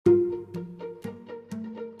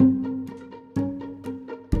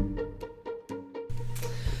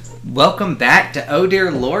Welcome back to Oh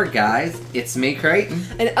Dear Lord, guys. It's me, Creighton.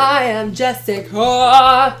 And I am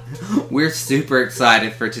Jessica. We're super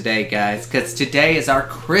excited for today, guys, because today is our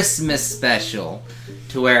Christmas special,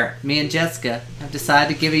 to where me and Jessica have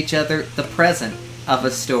decided to give each other the present of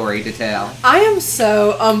a story to tell. I am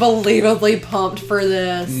so unbelievably pumped for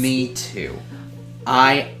this. Me too.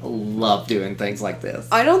 I love doing things like this.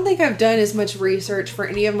 I don't think I've done as much research for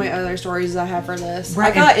any of my other stories as I have for this.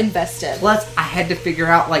 Right. I got invested. Plus, I had to figure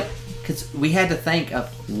out, because we had to think of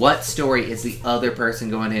what story is the other person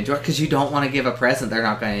going to enjoy, because you don't want to give a present they're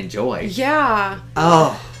not going to enjoy. Yeah.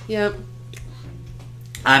 Oh. Yep.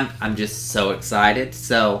 I'm just so excited.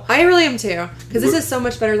 So I really am too, because this is so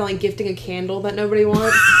much better than like gifting a candle that nobody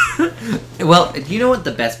wants. Well, you know what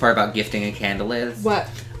the best part about gifting a candle is? What?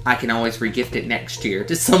 I can always regift it next year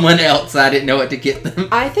to someone else. I didn't know what to get them.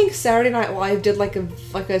 I think Saturday Night Live did like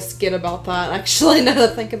a skit about that. Actually, now that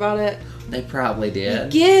I think about it. They probably did.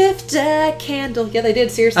 Gift a candle. Yeah, they did.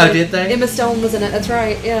 Seriously. Oh, did they? Emma Stone was in it. That's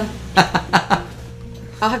right. Yeah.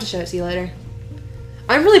 I'll have to show it to you later.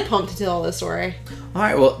 I'm really pumped to tell this story. All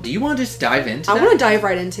right. Well, do you want to just dive into that? I want to dive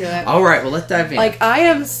right into it. All right. Well, let's dive in. Like, I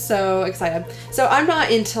am so excited. So I'm not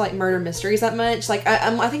into like murder mysteries that much. Like,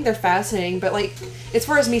 I think they're fascinating, but like, as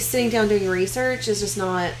far as me sitting down doing research is just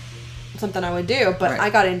not something I would do. But Right. I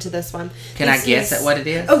got into this one. Can I guess at what it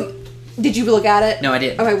is? Oh, did you look at it? No, I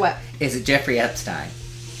didn't. Okay, what? Is it Jeffrey Epstein?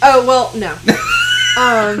 Oh, well, no.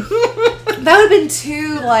 That would have been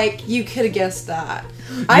too, like, you could have guessed that.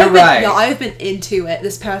 Right. No, I've been into it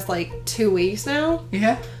this past, like, 2 weeks now.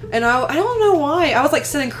 Yeah. And I don't know why. I was, like,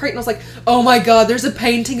 sitting in Creighton, I was like, oh my god, there's a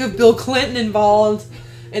painting of Bill Clinton involved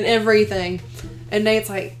and everything. And Nate's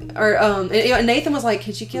like, and Nathan was like,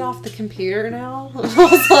 could you get off the computer now? I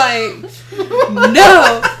was like,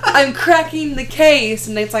 no, I'm cracking the case.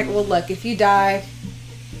 And Nate's like, well, look, if you die,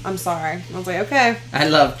 I'm sorry. I was like, okay. I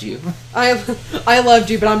loved you. I loved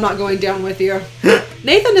you, but I'm not going down with you.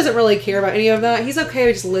 Nathan doesn't really care about any of that. He's okay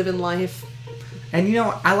with just living life. And you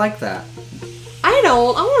know, I like that. I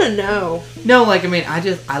don't. I want to know. No, like, I mean,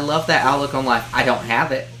 I love that outlook on life. I don't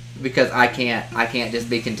have it because I can't just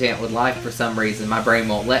be content with life for some reason. My brain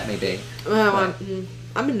won't let me be. Well,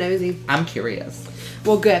 I'm a nosy. I'm curious.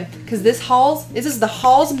 Well, good, because this is the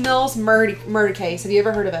Halls Mills murder case. Have you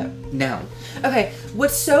ever heard of it? No. Okay,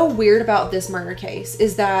 what's so weird about this murder case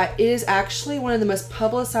is that it is actually one of the most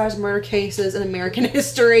publicized murder cases in American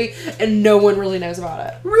history, and no one really knows about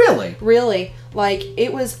it. Really? Really. Like,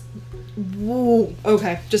 it was... Whoa.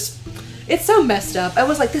 Okay, just... It's so messed up. I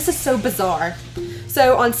was like, this is so bizarre.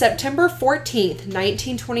 So, on September 14th,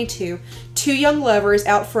 1922, two young lovers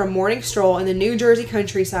out for a morning stroll in the New Jersey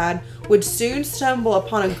countryside would soon stumble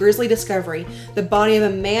upon a grisly discovery: the body of a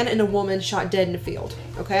man and a woman shot dead in a field.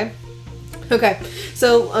 Okay? Okay,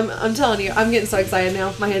 so I'm telling you, I'm getting so excited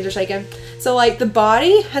now. My hands are shaking. So, like, the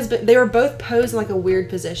body they were both posed in, like, a weird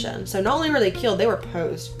position. So, not only were they killed, they were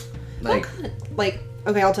posed.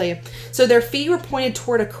 Okay, I'll tell you. So their feet were pointed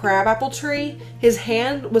toward a crabapple tree. His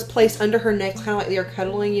hand was placed under her neck, kind of like you're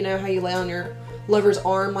cuddling. You know how you lay on your lover's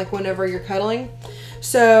arm, like whenever you're cuddling?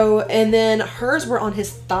 So, and then hers were on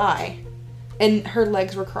his thigh, and her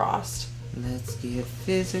legs were crossed. Let's get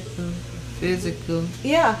physical.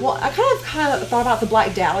 Yeah, well, I kind of thought about the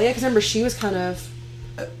Black Dahlia, because remember, she was kind of...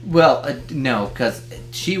 No, because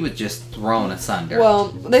she was just thrown asunder. Well,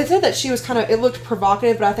 they said that she was kind of... It looked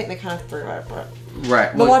provocative, but I think they kind of threw it. But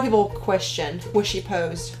right. A lot of people questioned, was she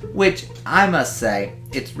posed? Which, I must say,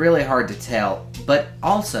 it's really hard to tell. But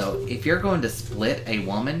also, if you're going to split a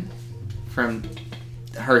woman from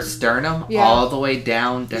her sternum all the way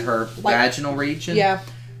down to her vaginal region... Yeah.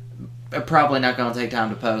 Probably not going to take time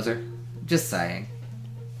to pose her. Just saying.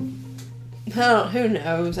 Who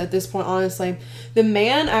knows at this point, honestly. The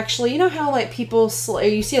man actually, you know how, like, people,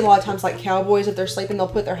 you see a lot of times, like, cowboys, if they're sleeping, they'll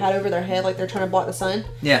put their hat over their head like they're trying to block the sun?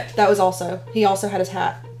 Yeah. That was he also had his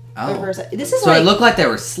hat over his head. This is so it looked like they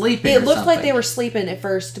were sleeping It looked like they were sleeping at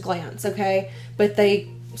first glance, okay? But they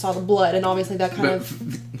saw the blood, and obviously that kind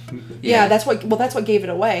of... Yeah, that's what gave it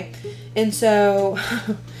away. And so...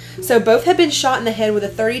 So both had been shot in the head with a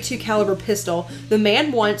 .32 caliber pistol. The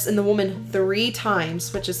man once and the woman 3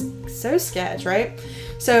 times, which is so sketch, right?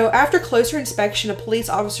 So after closer inspection, a police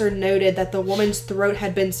officer noted that the woman's throat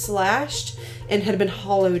had been slashed and had been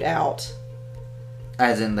hollowed out.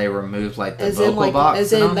 As in they removed, like, the vocal box?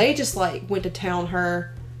 As in they just, like, went to town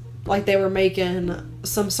her. Like they were making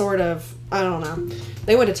some sort of, I don't know.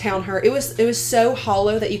 They went to town her. It was so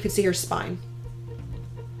hollow that you could see her spine.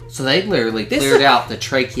 So they literally cleared out the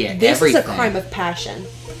trachea, this everything. This is a crime of passion.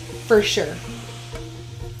 For sure.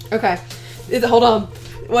 Okay. Hold on.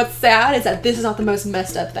 What's sad is that this is not the most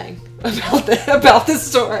messed up thing. about this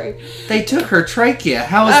story. They took her trachea.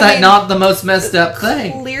 How is that not the most messed up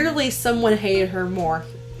thing? Clearly someone hated her more.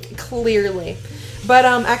 Clearly. But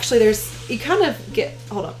actually you kind of get,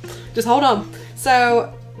 hold on.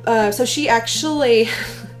 So she actually,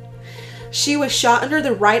 she was shot under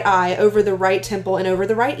the right eye, over the right temple, and over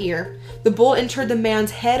the right ear. The bullet entered the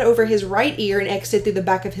man's head over his right ear and exited through the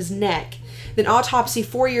back of his neck. Then autopsy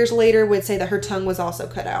 4 years later would say that her tongue was also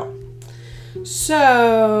cut out.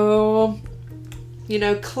 So,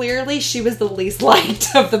 clearly she was the least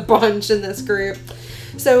liked of the bunch in this group.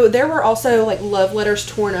 So there were also like love letters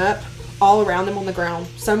torn up all around them on the ground.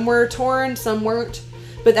 Some were torn, some weren't.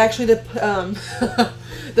 But actually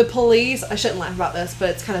the police, I shouldn't laugh about this, but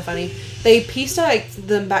it's kind of funny. They pieced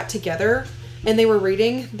them back together and they were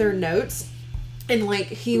reading their notes. And like,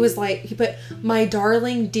 he put, "My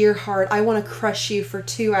darling dear heart, I want to crush you for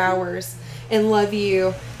 2 hours and love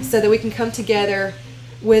you so that we can come together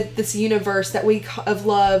with this universe of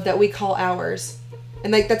love that we call ours."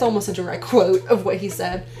 And like, that's almost a direct quote of what he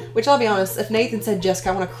said. Which, I'll be honest, if Nathan said, "Jessica,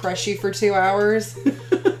 I want to crush you for 2 hours,"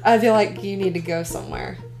 I feel like you need to go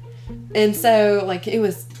somewhere. And so, like,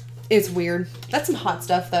 it's weird. That's some hot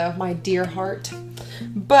stuff, though, my dear heart.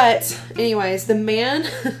 But, anyways, the man,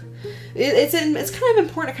 it's kind of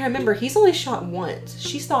important to kind of remember, he's only shot once.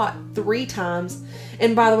 She's shot 3 times.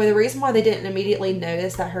 And by the way, the reason why they didn't immediately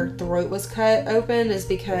notice that her throat was cut open is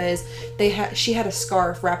because she had a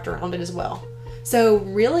scarf wrapped around it as well. So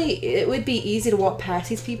really, it would be easy to walk past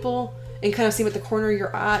these people and kind of see them at the corner of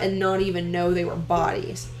your eye and not even know they were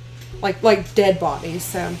bodies. Like dead bodies,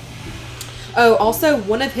 so. Oh, also,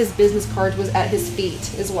 one of his business cards was at his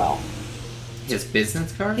feet as well. His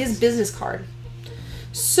business card? His business card.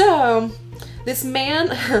 So, this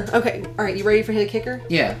man... Okay, alright, you ready for the kicker?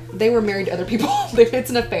 Yeah. They were married to other people. It's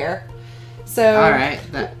an affair. So... Alright,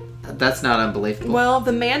 that's not unbelievable. Well,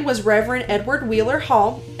 the man was Reverend Edward Wheeler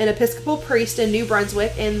Hall, an Episcopal priest in New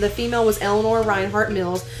Brunswick, and the female was Eleanor Reinhardt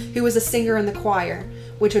Mills, who was a singer in the choir,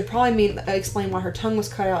 which would probably explain why her tongue was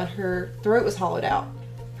cut out and her throat was hollowed out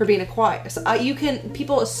for being a choir. So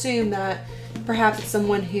people assume that perhaps it's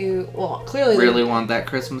someone who, well, clearly... Really want that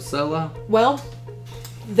Christmas solo? Well,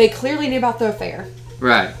 they clearly knew about the affair.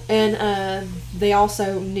 Right. And they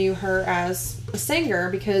also knew her as a singer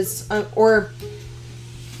because, or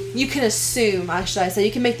you can assume, should I say,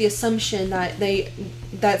 you can make the assumption that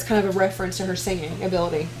that's kind of a reference to her singing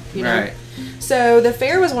ability, Right. So the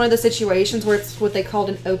affair was one of the situations where it's what they called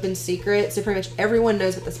an open secret, so pretty much everyone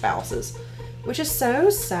knows what the spouse is, which is so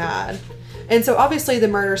sad. And so obviously the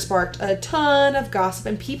murder sparked a ton of gossip,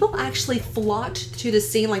 and people actually flocked to the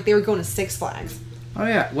scene like they were going to Six Flags. Oh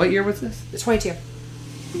yeah, what year was this? 22.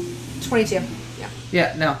 Yeah.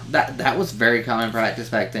 Yeah, no, that was very common practice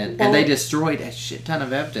back then. Well, and they destroyed a shit ton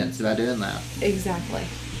of evidence by doing that. Exactly.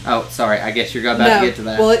 Oh, sorry, I guess you're about to get to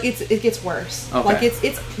that. Well, it gets worse. Okay. Like,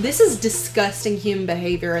 this is disgusting human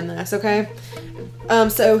behavior in this, okay?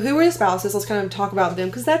 So who were the spouses? Let's kind of talk about them,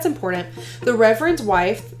 because that's important. The Reverend's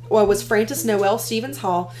wife was Frances Noel Stevens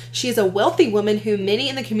Hall. She is a wealthy woman who many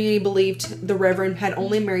in the community believed the Reverend had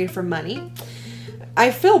only married for money. I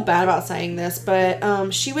feel bad about saying this,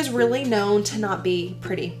 but she was really known to not be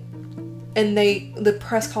pretty. And the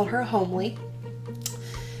press called her homely.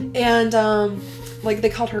 And, they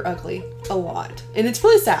called her ugly a lot. And it's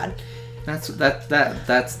really sad. That's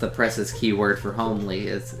the press's key word for homely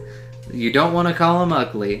is... You don't want to call them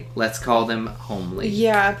ugly. Let's call them homely.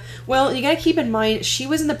 Yeah. Well, you got to keep in mind, she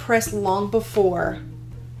was in the press long before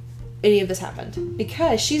any of this happened.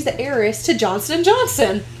 Because she's the heiress to Johnson &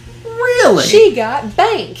 Johnson. Really? She got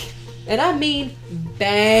bank. And I mean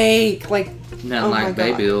bank. Like, not like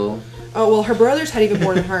baby. Oh, well, her brothers had even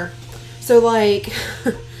more than her. So,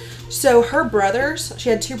 so her brothers, she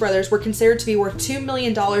had 2 brothers, were considered to be worth $2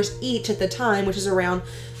 million each at the time, which is around...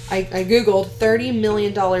 I googled $30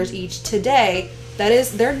 million each today. That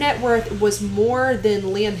is, their net worth was more than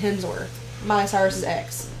Liam Hemsworth, Miley Cyrus's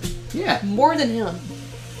ex. Yeah. More than him.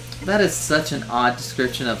 That is such an odd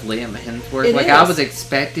description of Liam Hemsworth. It is. I was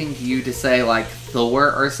expecting you to say,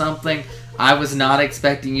 Thor or something. I was not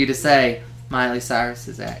expecting you to say Miley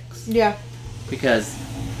Cyrus's ex. Yeah. Because,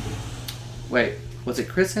 wait, was it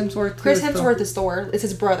Chris Hemsworth? Chris Hemsworth is Thor. It's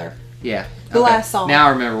his brother. Yeah. The last song. Now I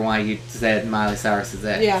remember why you said Miley Cyrus's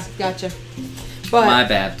ex. Yeah, gotcha. But my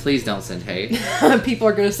bad. Please don't send hate. People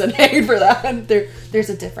are going to send hate for that. There's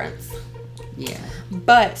a difference. Yeah.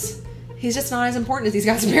 But he's just not as important as these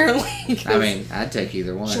guys apparently. I mean, I'd take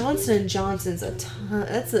either one. Johnson & Johnson's a ton.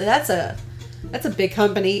 That's a big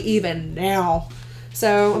company even now.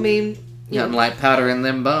 So I mean, nothing like powder in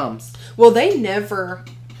them bums. Well, they never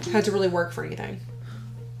had to really work for anything.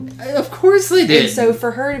 Of course they did. And so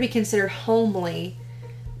for her to be considered homely,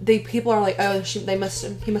 the people are like, oh, he must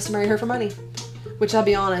have married her for money. Which, I'll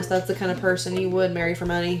be honest, that's the kind of person you would marry for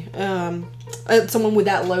money. Someone with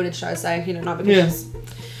that loaded, should I say, not because. Yeah.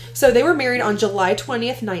 So they were married on July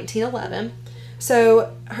 20th, 1911.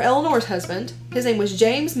 So Eleanor's husband, his name was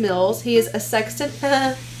James Mills. He is a sexton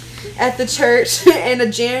at the church and a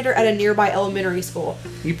janitor at a nearby elementary school.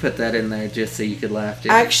 You put that in there just so you could laugh,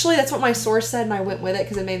 didn't Actually, that's what my source said, and I went with it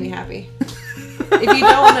because it made me happy. If you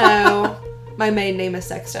don't know, my maiden name is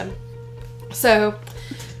Sexton. So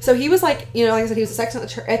he was like I said, he was a sexton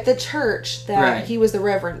at the church that right. He was the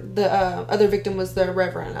reverend. The other victim was the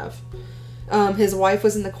reverend of. His wife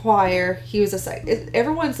was in the choir. He was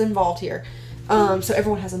everyone's involved here. So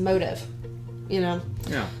everyone has a motive, Yeah.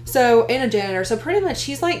 So, and a janitor. So pretty much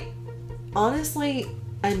he's like, honestly,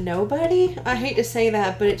 a nobody. I hate to say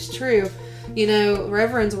that, but it's true.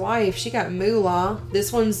 Reverend's wife, she got moolah.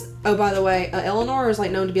 This one's, oh, by the way, Eleanor is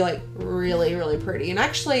known to be really, really pretty. And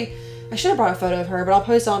actually, I should have brought a photo of her, but I'll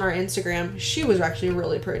post it on our Instagram. She was actually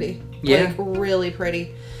really pretty. Yeah. Really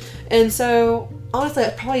pretty. And so, honestly,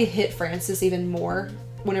 it probably hit Frances even more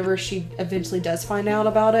whenever she eventually does find out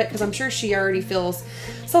about it, because I'm sure she already feels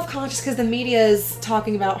self-conscious because the media is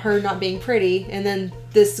talking about her not being pretty, and then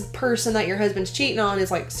this person that your husband's cheating on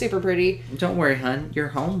is super pretty. Don't worry, hun, you're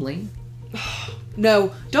homely.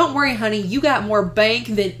 No, don't worry, honey, you got more bank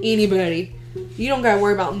than anybody. You don't gotta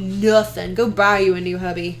worry about nothing. Go buy you a new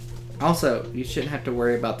hubby. Also, you shouldn't have to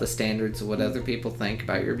worry about the standards of what other people think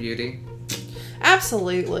about your beauty.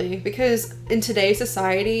 Absolutely, because in today's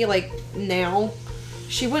society, now,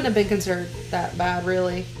 she wouldn't have been considered that bad,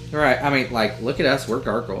 really. Right. I mean, look at us. We're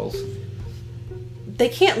gargoyles. They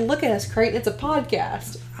can't look at us, Creighton. It's a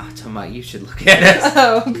podcast. I'm talking about you should look at us.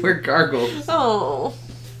 Oh. We're gargoyles. Oh.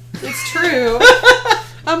 It's true.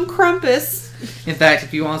 I'm Crumpus. In fact,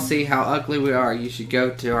 if you want to see how ugly we are, you should go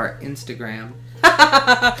to our Instagram.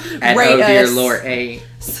 At Rate Oh Dear us. Lord A.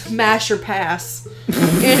 Smash or pass.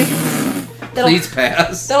 Please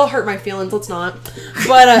pass. That'll hurt my feelings. Let's not.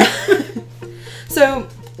 But, so,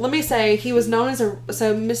 let me say, he was known as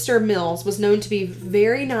Mr. Mills was known to be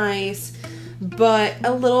very nice, but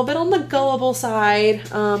a little bit on the gullible side.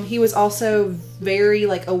 He was also very,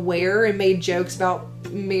 aware and made jokes about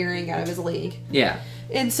marrying out of his league. Yeah.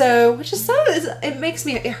 And so, which is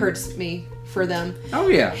it hurts me for them. Oh,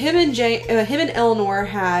 yeah. Him and Eleanor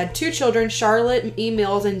had 2 children, Charlotte E.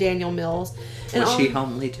 Mills and Daniel Mills. And was she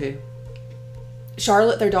homely, too?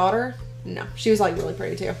 Charlotte, their daughter? No, she was really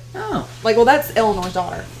pretty too. Oh. That's Eleanor's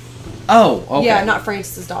daughter. Oh, okay. Yeah, not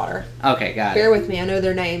Frances' daughter. Okay, got it. Bear with me, I know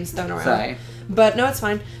their names thrown around. Sorry. But no, it's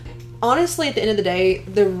fine. Honestly, at the end of the day,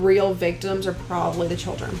 the real victims are probably the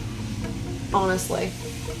children. Honestly.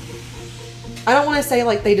 I don't want to say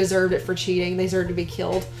they deserved it for cheating, they deserved to be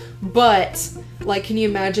killed. But, can you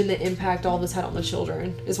imagine the impact all this had on the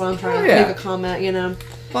children? Is what I'm trying to make a comment,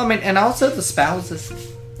 Well, I mean, and also the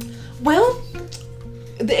spouses. Well,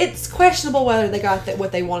 it's questionable whether they got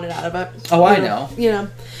what they wanted out of it. Oh, I know.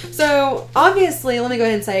 So, obviously, let me go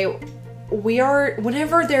ahead and say,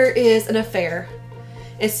 whenever there is an affair,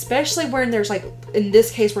 especially when there's, in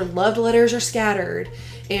this case, where love letters are scattered,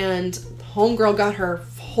 and homegirl got her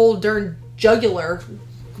whole darn jugular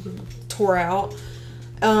tore out,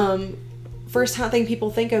 first thing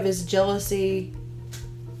people think of is jealousy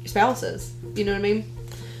spouses. You know what I mean?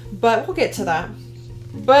 But we'll get to that.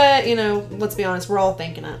 But, let's be honest, we're all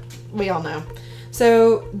thinking it. We all know.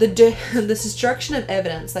 So, the destruction of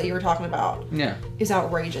evidence that you were talking about is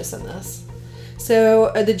outrageous in this.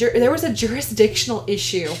 So, there was a jurisdictional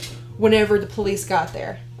issue whenever the police got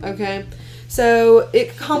there, okay? So,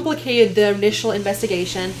 it complicated the initial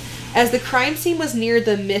investigation, as the crime scene was near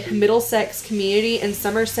the Middlesex community and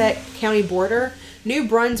Somerset County border. New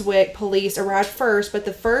Brunswick police arrived first, but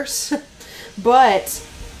the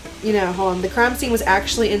crime scene was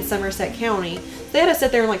actually in Somerset County. They had to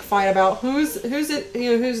sit there and fight about whose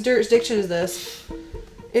jurisdiction is this.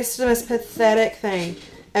 It's the most pathetic thing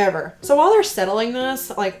ever. So while they're settling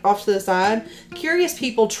this, off to the side, curious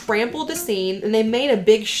people trampled the scene and they made a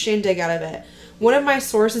big shindig out of it. One of my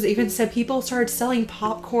sources even said people started selling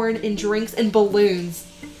popcorn and drinks and balloons.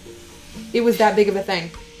 It was that big of a thing.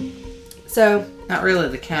 So, not really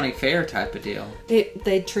the county fair type of deal.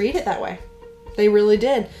 They treat it that way. They really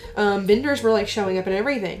did. Vendors were showing up and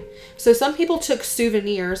everything. So some people took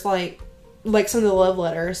souvenirs like some of the love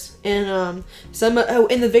letters, and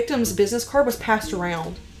and the victim's business card was passed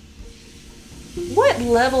around. What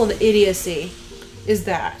level of idiocy is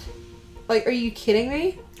that? Are you kidding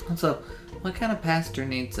me? Also, what kind of pastor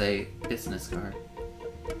needs a business card?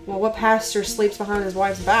 Well, what pastor sleeps behind his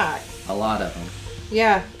wife's back? A lot of them.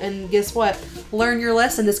 Yeah, and guess what? Learn your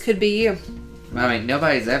lesson. This could be you. I mean,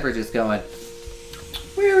 nobody's ever just going,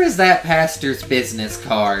 where is that pastor's business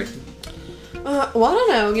card? Well, I don't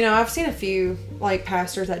know. You know, I've seen a few, like,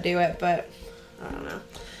 pastors that do it, but I don't know.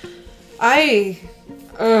 I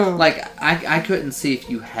couldn't see if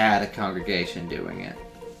you had a congregation doing it.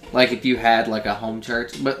 Like, if you had, like, a home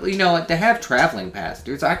church. But, you know, like, to have traveling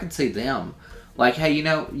pastors, I could see them. Like, hey, you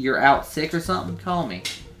know, you're out sick or something, call me.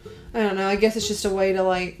 I don't know. I guess it's just a way to,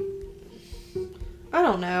 like... I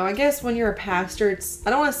don't know. I guess when you're a pastor, it's...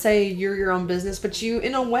 I don't want to say you're your own business, but you,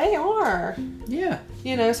 in a way, are. Yeah.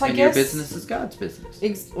 You know, so I and guess... your business is God's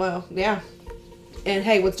business. Well, yeah. And,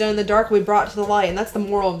 hey, what's done in the dark, we brought to the light. And that's the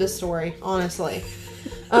moral of this story, honestly.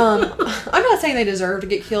 I'm not saying they deserve to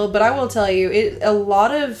get killed, but I will tell you, a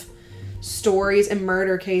lot of stories and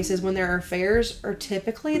murder cases when there are affairs are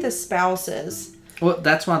typically the spouses. Well,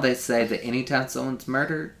 that's why they say that anytime someone's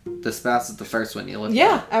murdered, the spouse is the first one you look at.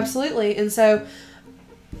 Yeah, absolutely. And so,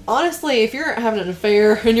 honestly, if you're having an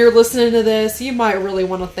affair and you're listening to this, you might really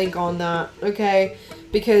want to think on that, okay?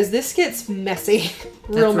 Because this gets messy.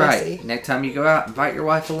 Real that's messy. Right. Next time you go out, invite your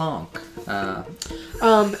wife along.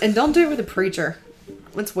 And don't do it with a preacher.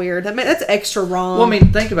 That's weird. That's extra wrong. Well, I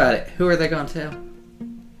mean, think about it. Who are they going to tell?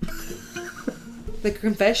 The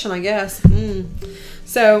confession, I guess.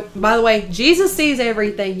 So, by the way, Jesus sees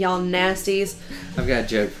everything, y'all nasties. I've got a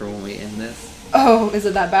joke for when we end this. Oh, is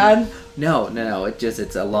it that bad? No.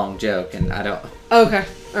 It's a long joke, and I don't... Okay.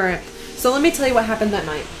 All right. So, let me tell you what happened that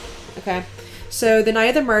night. Okay. So, the night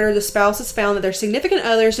of the murder, the spouses found that their significant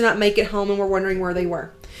others did not make it home and were wondering where they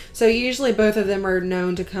were. So, usually both of them are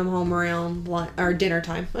known to come home around or dinner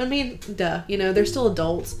time. I mean, duh. You know, they're still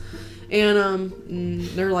adults. And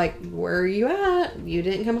they're like, where are you at? You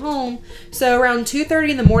didn't come home. So around 2:30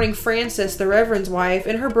 in the morning, Frances, the Reverend's wife,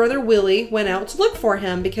 and her brother Willie went out to look for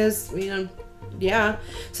him because, you know, yeah.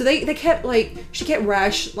 So they kept, like, she kept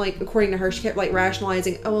according to her, she kept, like,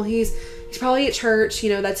 rationalizing, oh, well, he's probably at church. You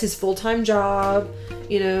know, that's his full-time job.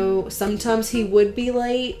 You know, sometimes he would be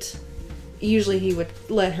late. Usually he would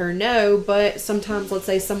let her know, but sometimes, let's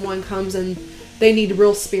say someone comes and they need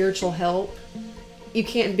real spiritual help. You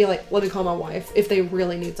can't be like, let me call my wife if they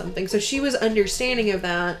really need something. So she was understanding of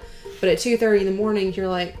that. But at 2:30 in the morning, you're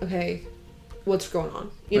like, okay, what's going on?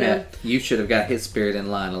 You know? You should have got his spirit in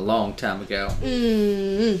line a long time ago.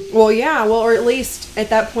 Well, yeah. Well, or at least at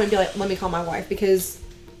that point, be like, let me call my wife because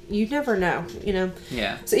you never know, you know?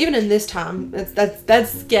 Yeah. So even in this time,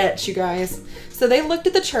 that's sketch, you guys. So they looked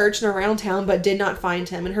at the church and around town, but did not find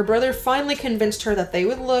him. And her brother finally convinced her that they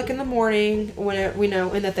would look in the morning when we know,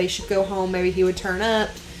 and that they should go home. Maybe he would turn up,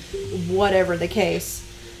 whatever the case.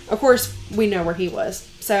 Of course, we know where he was.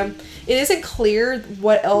 So it isn't clear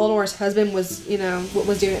what Eleanor's husband was, you know, what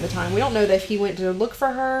was doing at the time. We don't know that if he went to look for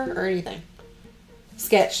her or anything.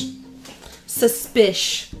 Sketch.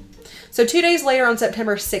 Suspicious. So 2 days later, on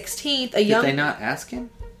September 16th, Did they not ask him?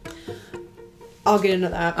 I'll get into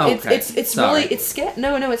that. Oh, okay. It's Sorry. really, it's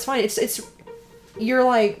no, it's fine. It's you're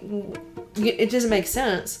like, it doesn't make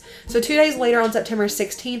sense. So 2 days later, on September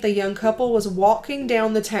 16th, a young couple was walking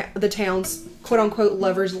down the town's quote unquote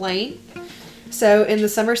lovers lane. So in the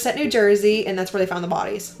Somerset, New Jersey, and that's where they found the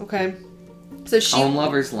bodies. Okay. So on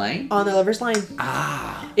Lovers Lane? On the Lovers Lane.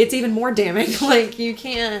 Ah. It's even more damning. Like, you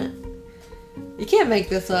can't make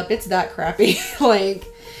this up. It's that crappy. Like,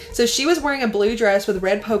 so she was wearing a blue dress with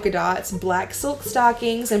red polka dots, black silk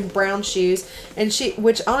stockings, and brown shoes. And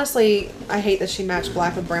which honestly, I hate that she matched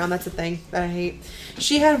black with brown. That's a thing that I hate.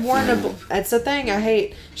 She had worn that's a thing I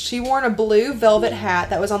hate. She wore a blue velvet hat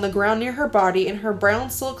that was on the ground near her body, and her brown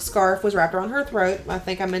silk scarf was wrapped around her throat. I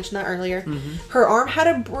think I mentioned that earlier. Mm-hmm. Her arm had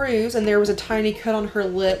a bruise, and there was a tiny cut on her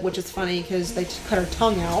lip, which is funny because they cut her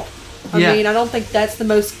tongue out. I mean, I don't think that's the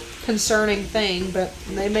most concerning thing, but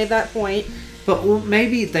they made that point. But well,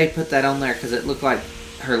 maybe they put that on there because it looked like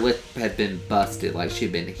her lip had been busted, like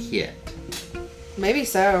she'd been hit. Maybe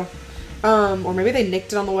so. Or maybe they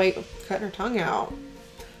nicked it on the way cutting her tongue out.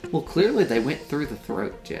 Well, clearly they went through the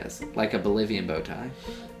throat, Jess. Like a Bolivian bow tie.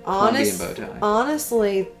 Colombian bow tie.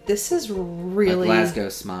 Honestly, this is really... A Glasgow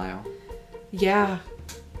smile. Yeah.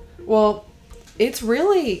 Well, it's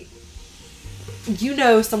really... You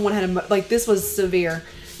know someone had like, this was severe.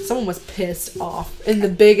 Someone was pissed off in the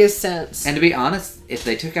biggest sense. And to be honest, if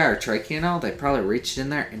they took out her trachea and all, they probably reached in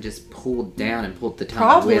there and just pulled down and pulled the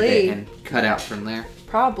tongue with it and cut out from there.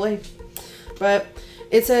 Probably. But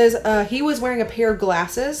it says he was wearing a pair of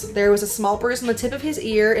glasses. There was a small bruise on the tip of his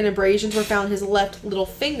ear, and abrasions were found on his left little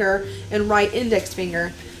finger and right index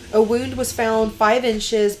finger. A wound was found 5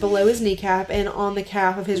 inches below his kneecap and on the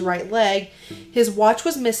calf of his right leg. His watch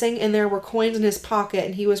was missing, and there were coins in his pocket,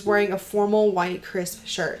 and he was wearing a formal white crisp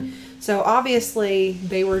shirt. So obviously,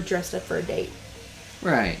 they were dressed up for a date.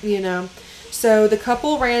 Right. You know? So the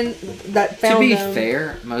couple found them. To be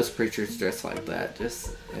fair, most preachers dress like that.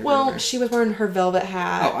 Just everywhere. Well, she was wearing her velvet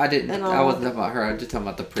hat. Oh, I didn't. I wasn't talking about her. I was just talking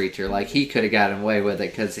about the preacher. Like, he could have gotten away with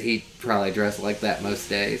it because he probably dressed like that most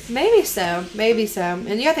days. Maybe so. Maybe so. And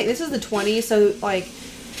you gotta think, this is the 20s, so, like,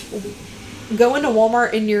 going to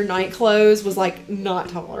Walmart in your night clothes was, like, not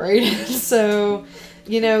tolerated. So,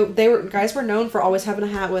 you know, guys were known for always having a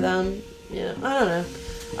hat with them. Yeah, I don't know.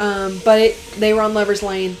 But they were on Lover's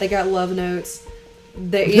Lane. They got love notes.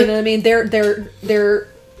 You know what I mean? They're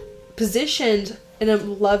positioned in a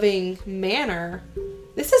loving manner.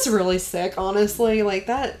 This is really sick, honestly.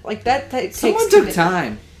 That someone took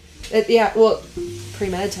time.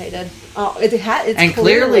 Premeditated. It's and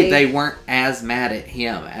clearly they weren't as mad at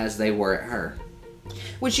him as they were at her.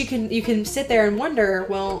 Which you can sit there and wonder.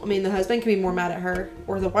 Well, I mean, the husband can be more mad at her,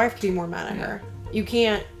 or the wife can be more mad at her. You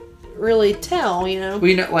can't really tell, you know. Well,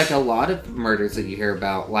 you know, like a lot of murders that you hear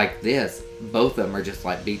about like this, both of them are just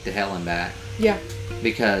like beat to hell and back. Yeah.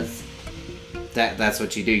 Because that's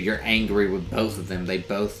what you do. You're angry with both of them. They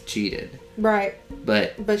both cheated. Right.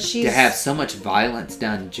 But she's... to have so much violence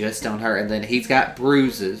done just on her, and then he's got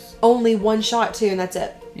bruises. Only one shot too, and that's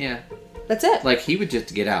it. Yeah. That's it. Like, he would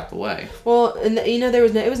just get out the way. Well, and you know,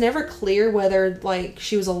 it was never clear whether, like,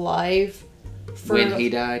 she was alive when he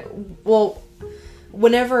died. Well,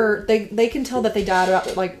 whenever they can tell that they died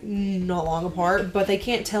about, like, not long apart, but they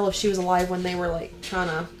can't tell if she was alive when they were, like, trying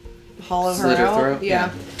to hollow her out. Throat?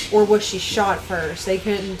 Yeah. Or was she shot first? They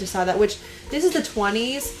couldn't decide that. Which, this is the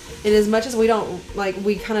 20s, and as much as we don't, like,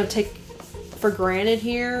 we kind of take for granted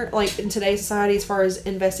here, like, in today's society as far as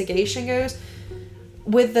investigation goes,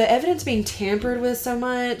 with the evidence being tampered with so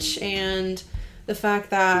much, and the fact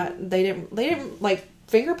that they didn't like,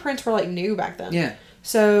 fingerprints were, like, new back then. Yeah.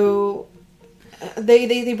 So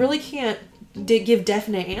they really can't give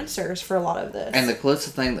definite answers for a lot of this. And the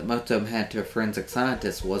closest thing that most of them had to a forensic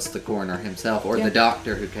scientist was the coroner himself, or the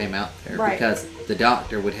doctor who came out there. Right. Because the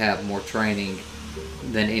doctor would have more training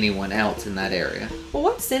than anyone else in that area. Well,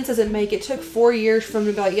 what sense does it make? It took 4 years for them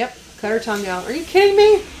to be like, yep, cut her tongue out. Are you kidding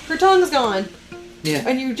me? Her tongue's gone. Yeah.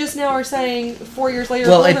 And you just now are saying 4 years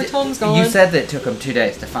later, her tongue's gone. You said that it took them 2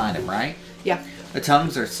 days to find him, right? Yeah. The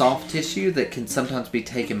tongues are soft tissue that can sometimes be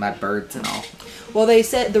taken by birds and all. Well, they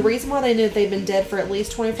said the reason why they knew that they'd been dead for at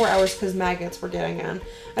least 24 hours because maggots were getting in.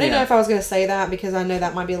 I didn't know if I was going to say that because I know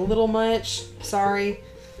that might be a little much. Sorry.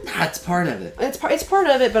 That's part of it. It's part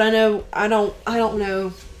of it, but I don't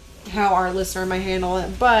know how our listener may handle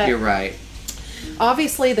it. But you're right.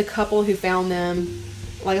 Obviously, the couple who found them,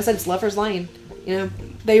 like I said, it's Lover's Lane. You know,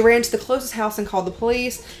 they ran to the closest house and called the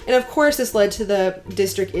police, and of course, this led to the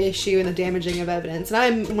district issue and the damaging of evidence.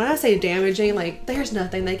 And when I say damaging, like, there's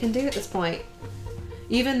nothing they can do at this point.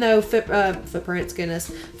 Even though fingerprints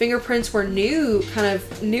were kind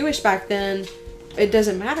of newish back then, it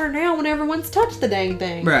doesn't matter now when everyone's touched the dang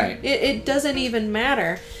thing. Right. It doesn't even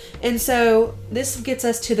matter. And so this gets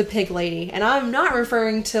us to the pig lady. And I'm not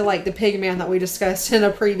referring to, like, the pig man that we discussed in a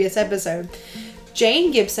previous episode.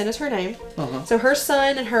 Jane Gibson is her name. Uh-huh. So her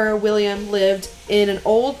son and her, William, lived in an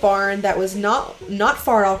old barn that was not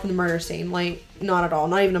far off from the murder scene. Like, not at all.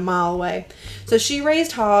 Not even a mile away. So she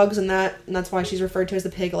raised hogs, and that's why she's referred to as the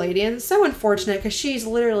pig lady. And it's so unfortunate because she's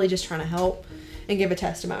literally just trying to help and give a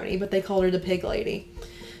testimony. But they called her the pig lady.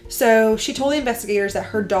 So she told the investigators that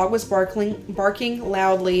her dog was barking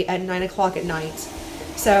loudly at 9 o'clock at night.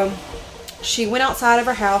 So she went outside of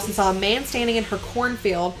her house and saw a man standing in her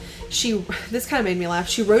cornfield. This kind of made me laugh.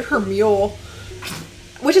 She rode her mule,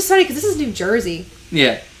 which is funny because this is New Jersey.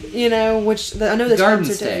 Yeah. You know, I know the Garden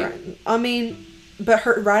terms are different. I mean, but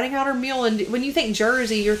her riding out her mule, and when you think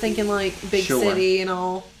Jersey, you're thinking like big city and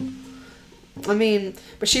all. I mean,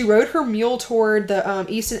 but she rode her mule toward the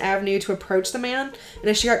Easton Avenue to approach the man, and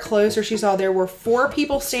as she got closer, she saw there were 4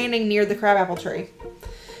 people standing near the crabapple tree.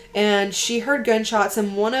 And she heard gunshots,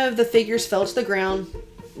 and one of the figures fell to the ground.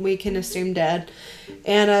 We can assume dead.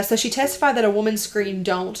 And so she testified that a woman screamed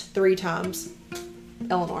 "don't" 3 times.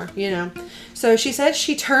 Eleanor, you know. So she said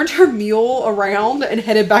she turned her mule around and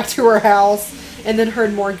headed back to her house, and then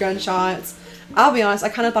heard more gunshots. I'll be honest, I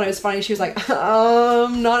kind of thought it was funny. She was like,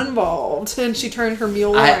 not involved. And she turned her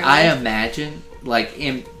mule around. I imagine, like,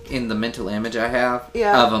 in the mental image I have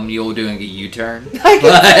of a mule doing a U-turn.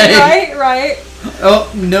 Right.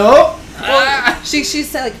 Oh, no. Well, she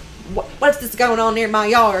said, like, what's this going on near my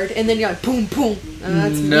yard? And then you're like, boom, boom.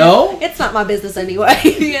 No. It's not my business anyway,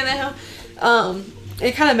 you know?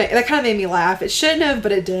 that kind of made me laugh. It shouldn't have,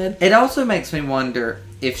 but it did. It also makes me wonder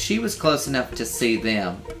if she was close enough to see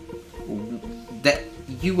them, that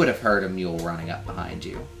you would have heard a mule running up behind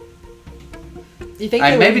you. You think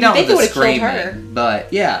maybe not with the killed her. screaming,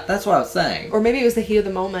 but yeah, that's what I was saying. Or maybe it was the heat of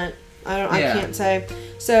the moment. I can't say.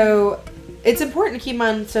 So it's important to keep in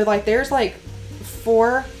mind. So like, there's like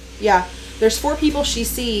there's 4 people she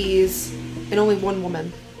sees and only 1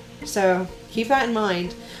 woman. So keep that in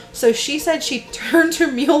mind. So she said she turned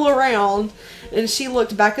her mule around and she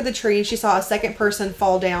looked back at the tree and she saw a second person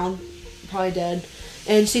fall down, probably dead.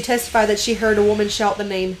 And she testified that she heard a woman shout the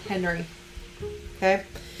name Henry. Okay,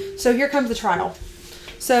 so here comes the trial.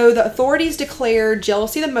 So the authorities declared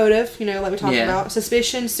jealousy the motive, like we talked about.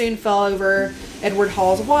 Suspicion soon fell over Edward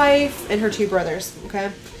Hall's wife and her 2 brothers.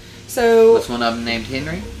 Okay, so was one of them named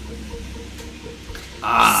Henry?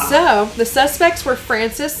 So the suspects were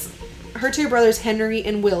Frances, her 2 brothers Henry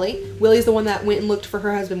and Willie. Willie's the one that went and looked for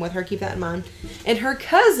her husband with her. Keep that in mind. And her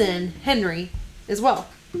cousin Henry as well.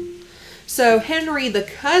 So Henry, the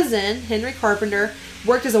cousin, Henry Carpenter,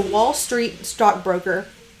 worked as a Wall Street stockbroker.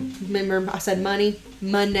 Remember, I said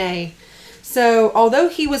money. So although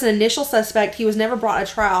he was an initial suspect, he was never brought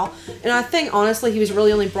to trial. And I think, honestly, he was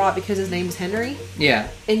really only brought because his name is Henry. Yeah.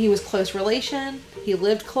 And he was close relation. He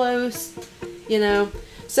lived close,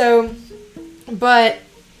 So, but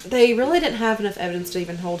they really didn't have enough evidence to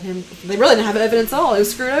even hold him. They really didn't have evidence at all. It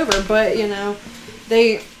was screwed over. But,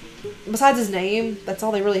 besides his name, that's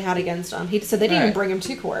all they really had against him. He said they didn't even bring him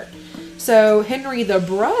to court. So Henry, the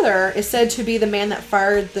brother, is said to be the man that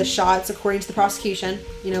fired the shots, according to the prosecution.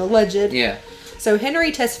 Alleged. Yeah. So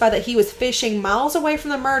Henry testified that he was fishing miles away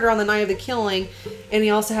from the murder on the night of the killing, and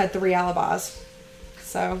he also had 3 alibis.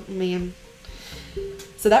 So,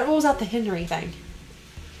 so that rules out the Henry thing.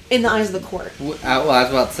 In the eyes of the court. I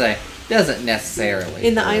was about to say, doesn't necessarily.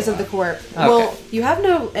 In the eyes of the court. Okay. Well, you have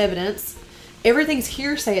no evidence. Everything's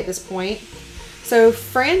hearsay at this point. So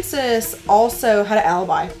Frances also had an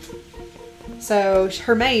alibi. So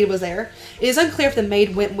her maid was there. It is unclear if the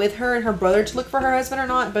maid went with her and her brother to look for her husband or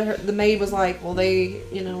not, but the maid was like, well, they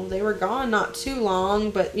were gone not too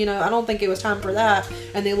long, but, I don't think it was time for that.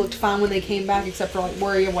 And they looked fine when they came back, except for, like,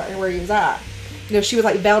 where he was at. She was,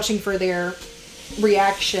 like, vouching for their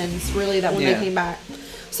reactions, really, that when they came back.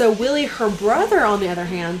 So Willie, her brother, on the other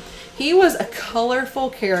hand, he was a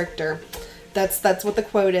colorful character. That's what the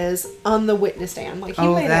quote is on the witness stand. Like,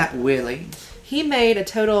 Willie. He made a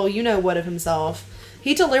total you-know-what of himself.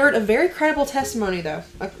 He delivered a very credible testimony, though.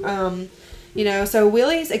 So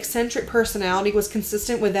Willie's eccentric personality was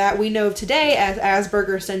consistent with that we know of today as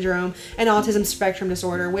Asperger's syndrome and autism spectrum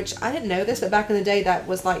disorder, which I didn't know this, but back in the day that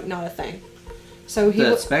was, like, not a thing. So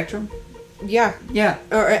he spectrum? Yeah. Yeah.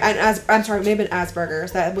 I'm sorry, maybe an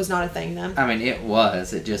Asperger's. That was not a thing then. I mean, it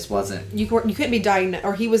was. It just wasn't. You couldn't be diagnosed,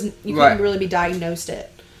 or you couldn't really be diagnosed it.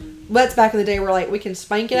 But that's back in the day where, like, we can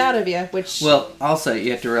spank it out of you, which... Well, also,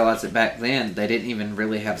 you have to realize that back then, they didn't even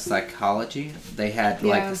really have psychology. They had,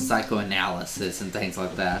 like, psychoanalysis and things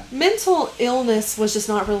like that. Mental illness was just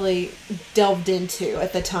not really delved into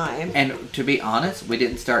at the time. And to be honest, we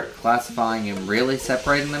didn't start classifying and really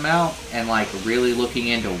separating them out and, like, really looking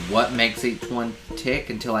into what makes each one tick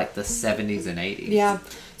until, like, the 70s and 80s. Yeah.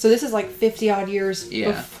 So this is, like, 50-odd years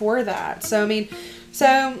before that.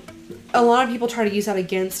 So, a lot of people try to use that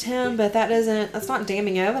against him, but that's not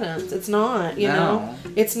damning evidence. It's not, know.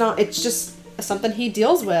 It's not, it's just something he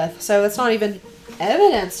deals with. So it's not even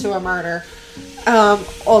evidence to a murder.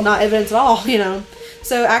 Not evidence at all,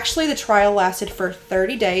 So actually the trial lasted for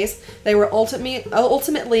 30 days. They were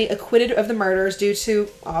ultimately acquitted of the murders due to,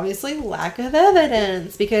 obviously, lack of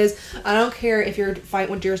evidence. Because I don't care if you're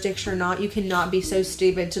fighting with jurisdiction or not, you cannot be so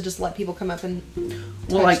stupid to just let people come up and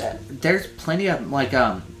touch it. There's plenty of, like,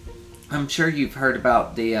 I'm sure you've heard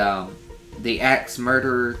about the axe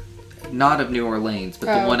murder, not of New Orleans, but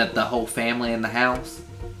the one at the whole family in the house.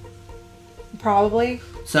 Probably.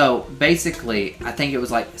 So, basically, I think it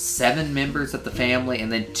was like 7 members of the family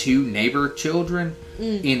and then 2 neighbor children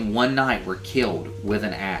in one night were killed with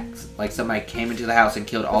an axe. Like, somebody came into the house and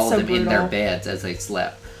killed all of them in their beds as they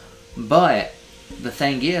slept. But, the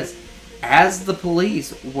thing is, as the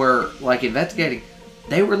police were, like, investigating,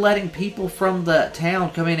 they were letting people from the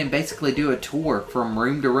town come in and basically do a tour from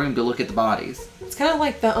room to room to look at the bodies. It's kind of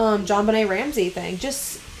like the JonBenet Ramsey thing.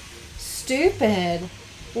 Just stupid.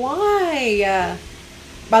 Why?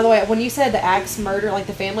 By the way, when you said the axe murder, like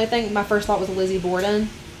the family thing, my first thought was Lizzie Borden.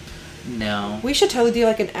 No. We should totally do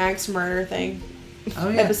like an axe murder thing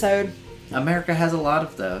episode. America has a lot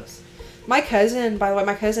of those. My cousin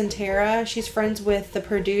Tara, she's friends with the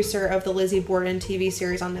producer of the Lizzie Borden TV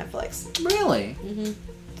series on Netflix. Really?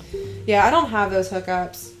 Mm-hmm. Yeah, I don't have those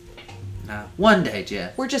hookups. No. One day,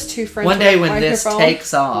 Jeff. We're just two friends. One day when this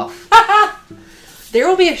takes off. There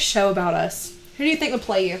will be a show about us. Who do you think would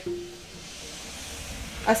play you?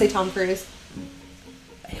 I say Tom Cruise.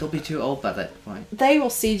 He'll be too old by that point. They will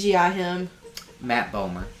CGI him. Matt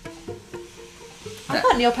Bomer. I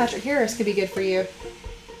thought Neil Patrick Harris could be good for you.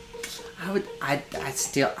 I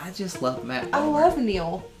just love Matt Bomer. I love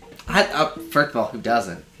Neil. First of all, who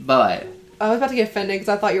doesn't? But I was about to get offended because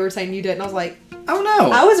I thought you were saying you didn't. I was like, oh no.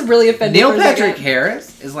 I was really offended. Neil Patrick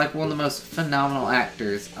Harris is like one of the most phenomenal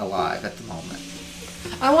actors alive at the moment.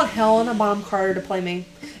 I want Helena Bonham Carter to play me.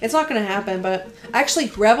 It's not going to happen, but actually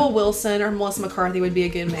Rebel Wilson or Melissa McCarthy would be a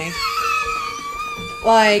good me.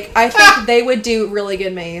 Like, I think they would do really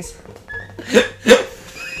good Mays.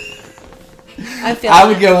 I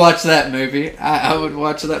would go watch that movie. I would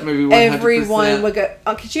watch that movie 100%. Everyone would go.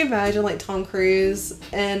 Oh, could you imagine, like, Tom Cruise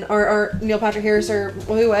and or Neil Patrick Harris or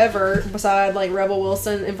whoever beside, like, Rebel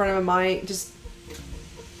Wilson in front of a mic? Just.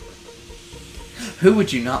 Who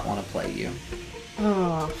would you not want to play you?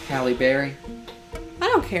 Oh. Halle Berry? I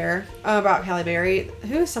don't care about Halle Berry.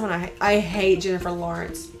 Who is someone I hate? I hate Jennifer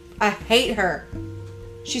Lawrence. I hate her.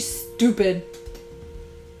 She's stupid.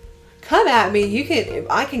 Come at me. You can.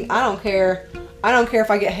 I don't care. I don't care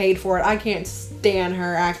if I get hate for it. I can't stand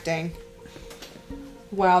her acting.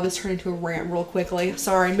 Wow, this turned into a rant real quickly.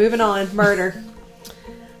 Sorry. Moving on. Murder.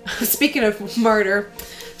 Speaking of murder,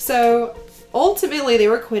 so ultimately they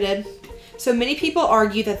were acquitted. So many people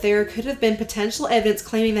argue that there could have been potential evidence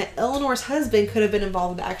claiming that Eleanor's husband could have been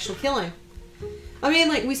involved with the actual killing. I mean,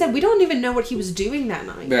 like we said, we don't even know what he was doing that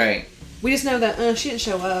night. Right. We just know that she didn't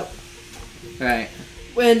show up. Right.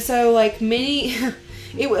 And so, like,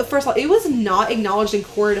 first of all, it was not acknowledged in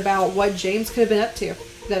court about what James could have been up to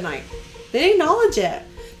that night. They didn't acknowledge it.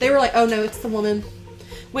 They were like, oh no, it's the woman.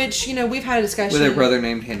 Which, you know, we've had a discussion. With a brother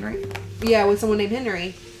named Henry. Yeah, with someone named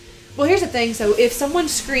Henry. Well, here's the thing. So, if someone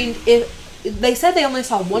screamed, they said they only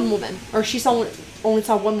saw one woman, or only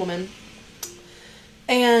saw one woman,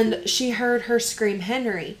 and she heard her scream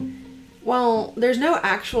Henry. Well, there's no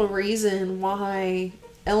actual reason why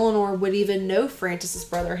Eleanor would even know Francis's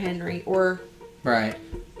brother Henry, or right.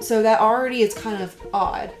 So that already is kind of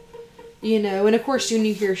odd, you know. And of course, when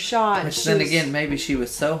you hear shot, which then again, maybe she was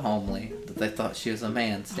so homely that they thought she was a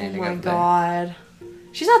man standing up there. Oh my god.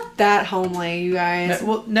 She's not that homely, you guys.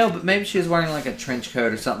 No, but maybe she was wearing like a trench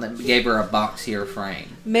coat or something that gave her a boxier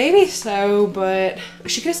frame. Maybe so, but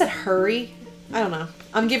she could have said hurry. I don't know.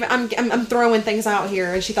 I'm throwing things out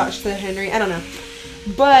here, and she thought she said Henry. I don't know,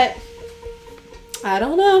 but I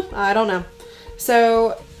don't know.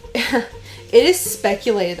 So it is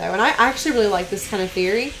speculated though, and I actually really like this kind of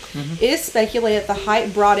theory. Mm-hmm. It is speculated that the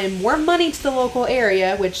height brought in more money to the local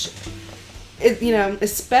area, which.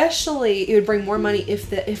 Especially it would bring more money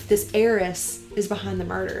if this heiress is behind the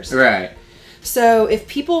murders. Right. So if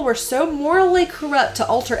people were so morally corrupt to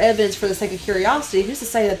alter evidence for the sake of curiosity, who's to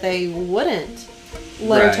say that they wouldn't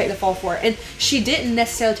let her take the fall for it? And she didn't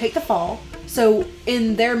necessarily take the fall. So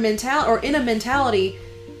in their mentality,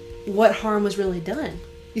 what harm was really done?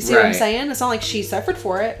 You see what I'm saying? It's not like she suffered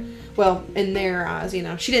for it. Well, in their eyes, you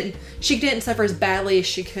know, she didn't suffer as badly as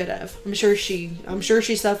she could have. I'm sure she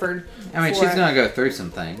suffered. I mean, she's gonna go through some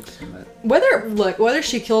things. But. Whether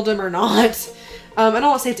she killed him or not, I don't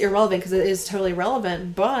want to say it's irrelevant because it is totally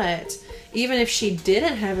relevant. But even if she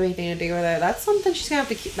didn't have anything to do with it, that's something she's gonna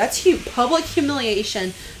have to. That's public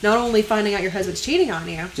humiliation. Not only finding out your husband's cheating on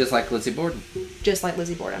you, just like Lizzie Borden.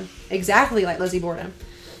 Exactly like Lizzie Borden.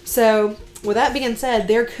 So. With that being said,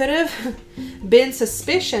 there could have been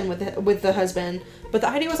suspicion with the husband, but the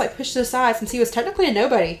idea was like pushed aside since he was technically a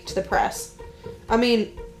nobody to the press. I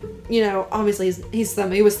mean, you know, obviously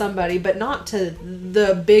he was somebody, but not to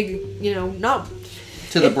the big, you know, not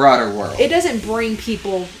to the broader world. It doesn't bring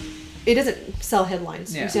people. It doesn't sell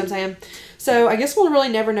headlines. Yeah. You see what I'm saying? So I guess we'll really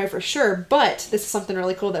never know for sure, but this is something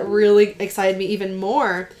really cool that really excited me even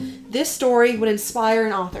more. This story would inspire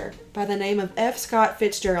an author by the name of F. Scott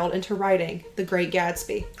Fitzgerald into writing The Great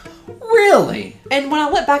Gatsby. Really? And when I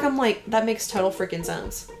look back, I'm like, that makes total freaking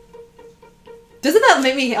sense. Doesn't that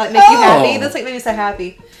make me make you happy? That's like made me so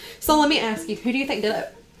happy. So let me ask you, who do you think did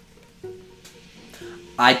it?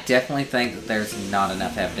 I definitely think that there's not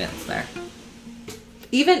enough evidence there.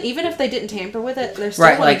 Even if they didn't tamper with it, there's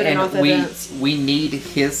still been enough evidence. We need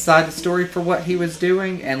his side of the story for what he was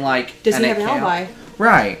doing, and like. Does he have an alibi?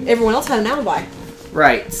 Right. Everyone else had an alibi.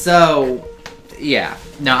 Right. So, yeah.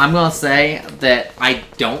 No, I'm gonna say that I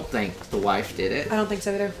don't think the wife did it. I don't think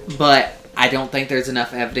so either. But I don't think there's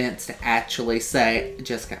enough evidence to actually say,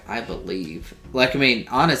 Jessica, I believe. Like, I mean,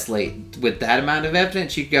 honestly, with that amount of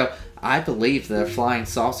evidence, you could go, I believe the flying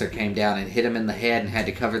saucer came down and hit them in the head and had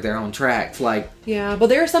to cover their own tracks. Yeah, but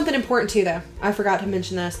there is something important too, though. I forgot to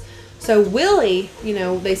mention this. So Willie,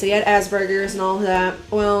 they said he had Asperger's and all of that.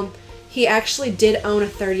 Well, he actually did own a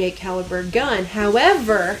 .38 caliber gun.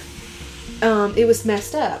 However, it was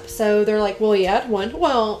messed up. So they're like, well, he had one.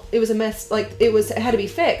 Well, it was a mess. Like, it had to be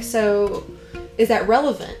fixed. So is that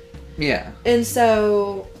relevant? Yeah. And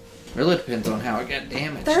so... Really depends on how it got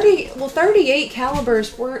damaged. 38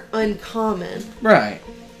 calibers weren't uncommon. Right.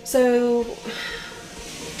 So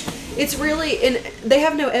it's really... And they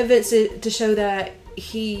have no evidence to show that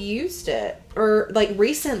he used it. Or,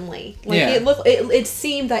 recently. It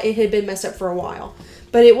seemed that it had been messed up for a while.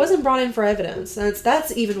 But it wasn't brought in for evidence.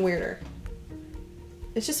 That's even weirder.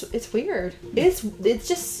 It's weird. It's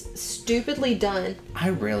just stupidly done. I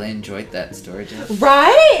really enjoyed that story, Jess.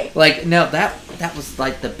 Right? No, that was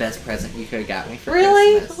the best present you could have got me for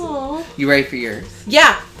Really? Christmas. Aww. You ready for yours?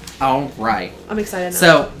 Yeah. All right. I'm excited now.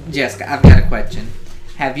 So, Jessica, I've got a question.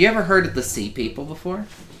 Have you ever heard of the sea people before?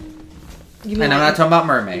 You mean and I'm not talking about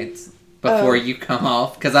mermaids. Before you come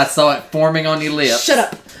off, because I saw it forming on your lips. Shut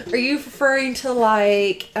up. Are you referring to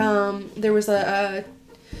there was a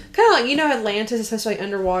kind of Atlantis, especially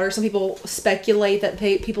underwater. Some people speculate that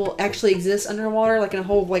people actually exist underwater, in a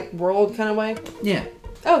whole world kind of way. Yeah.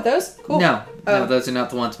 Oh, those? Cool. No, those are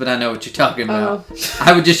not the ones. But I know what you're talking about.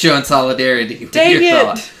 I was just showing solidarity with your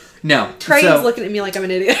thought. No. Trey's looking at me like I'm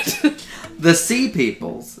an idiot. The sea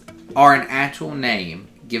peoples are an actual name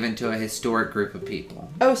given to a historic group of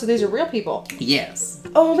people. Oh, so these are real people? Yes.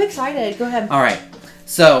 Oh, I'm excited. Go ahead. All right.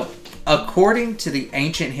 So, according to the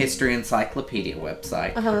Ancient History Encyclopedia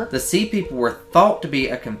website, the Sea People were thought to be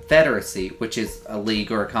a confederacy, which is a league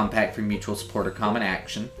or a compact for mutual support or common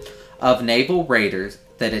action, of naval raiders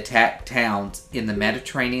that attacked towns in the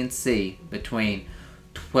Mediterranean Sea between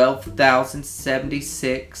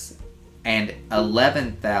 12,076 and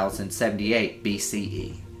 11,078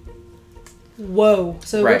 BCE. Whoa.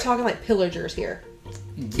 So we're talking pillagers here.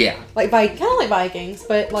 Yeah. Kind of like Vikings,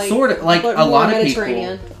 but sort of a lot of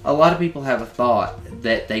people have a thought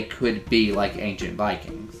that they could be like ancient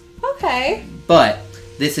Vikings. Okay. But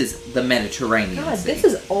this is the Mediterranean Sea. This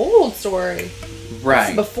is old story. Right. This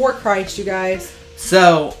is before Christ, you guys.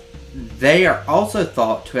 So they are also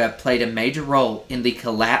thought to have played a major role in the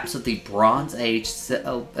collapse of the Bronze Age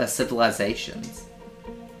civilizations.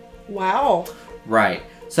 Wow. Right.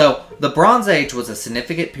 So, the Bronze Age was a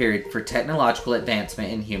significant period for technological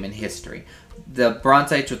advancement in human history. The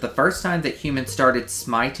Bronze Age was the first time that humans started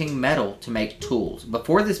smiting metal to make tools.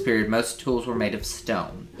 Before this period, most tools were made of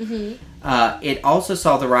stone. Mm-hmm. It also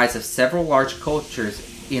saw the rise of several large cultures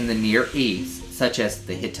in the Near East, such as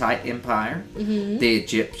the Hittite Empire, the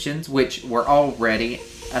Egyptians, which were already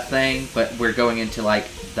a thing, but we're going into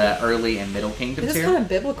the early and middle kingdoms here. It's kind of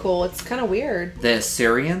biblical. It's kind of weird. The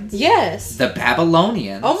Assyrians. Yes. The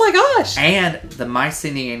Babylonians. Oh my gosh. And the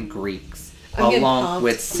Mycenaean Greeks, along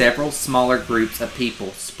with several smaller groups of people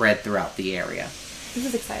spread throughout the area. This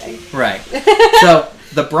is exciting. Right. So,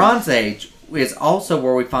 the Bronze Age is also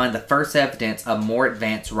where we find the first evidence of more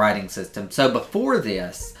advanced writing systems. So, before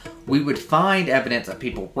this, we would find evidence of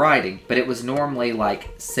people writing, but it was normally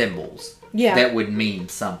symbols. Yeah. That would mean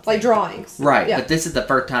something. Like drawings. Right. Yeah. But this is the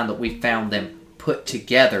first time that we found them put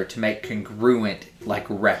together to make congruent,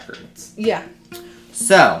 records. Yeah.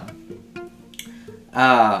 So,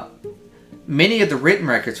 many of the written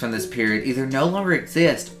records from this period either no longer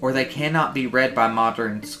exist or they cannot be read by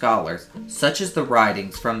modern scholars, such as the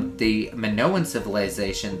writings from the Minoan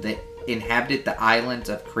civilization that inhabited the islands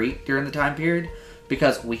of Crete during the time period,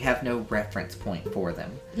 because we have no reference point for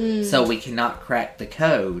them. So we cannot crack the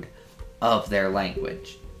code of their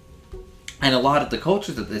language. And a lot of the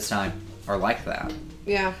cultures at this time are like that.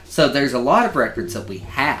 Yeah. So there's a lot of records that we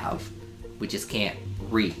have, we just can't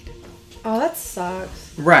read. Oh, that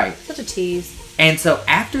sucks. Right. Such a tease. And so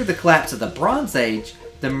after the collapse of the Bronze Age,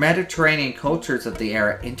 the Mediterranean cultures of the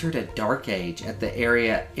era entered a dark age at the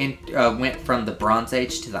area went from the Bronze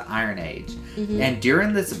Age to the Iron Age. Mm-hmm. And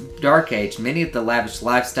during this dark age, many of the lavish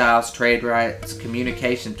lifestyles, trade rights,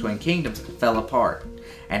 communication between kingdoms fell apart.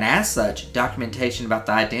 And as such, documentation about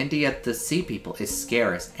the identity of the sea people is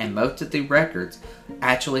scarce, and most of the records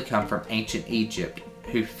actually come from ancient Egypt,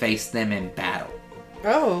 who faced them in battle.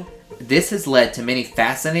 Oh. This has led to many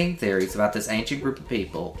fascinating theories about this ancient group of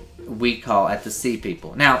people we call the Sea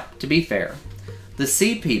People. Now, to be fair, the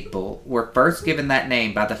Sea People were first given that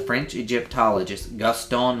name by the French Egyptologist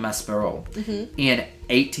Gaston Maspero in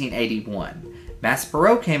 1881.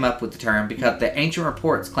 Maspero came up with the term because the ancient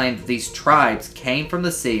reports claim that these tribes came from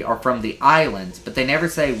the sea or from the islands, but they never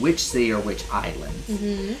say which sea or which islands.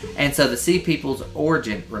 Mm-hmm. And so the sea people's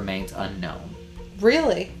origin remains unknown.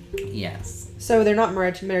 Really? Yes. So they're not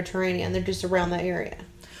Mediterranean, they're just around that area.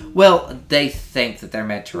 Well, they think that they're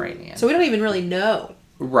Mediterranean. So we don't even really know.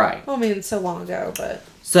 Right. Well, I mean, it's so long ago, but...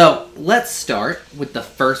 So, let's start with the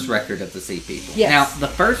first record of the Sea People. Yes. Now,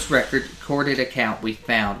 the first recorded account we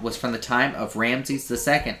found was from the time of Ramses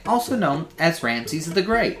II, also known as Ramses the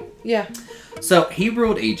Great. Yeah. So, he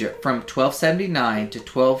ruled Egypt from 1279 to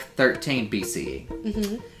 1213 BCE.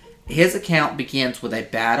 Mm-hmm. His account begins with a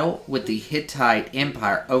battle with the Hittite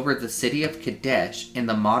Empire over the city of Kadesh in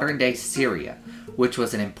the modern-day Syria, which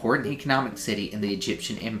was an important economic city in the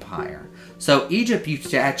Egyptian Empire. So Egypt used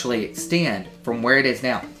to actually extend from where it is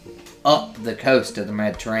now up the coast of the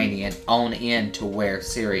Mediterranean on in to where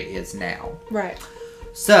Syria is now. Right.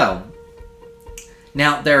 So,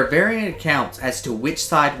 now there are varying accounts as to which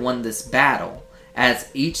side won this battle, as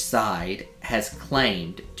each side has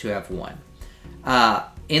claimed to have won.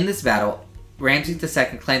 In this battle, Ramses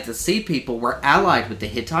II claims the Sea People were allied with the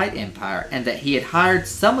Hittite Empire and that he had hired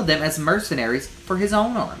some of them as mercenaries for his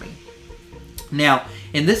own army. Now,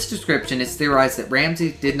 in this description, it's theorized that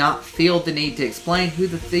Ramses did not feel the need to explain who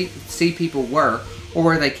the Sea People were or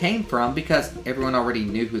where they came from because everyone already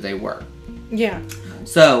knew who they were. Yeah.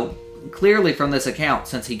 So, clearly from this account,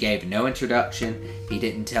 since he gave no introduction, he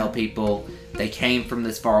didn't tell people they came from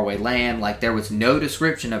this faraway land, like there was no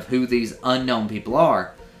description of who these unknown people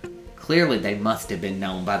are. Clearly, they must have been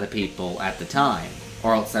known by the people at the time,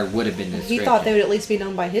 or else there would have been a description. He thought they would at least be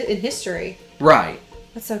known by in history. Right.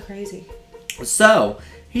 That's so crazy. So,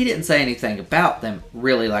 he didn't say anything about them,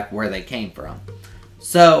 really, like where they came from.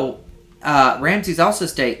 So, Ramses also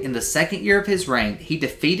states, in the second year of his reign, he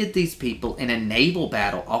defeated these people in a naval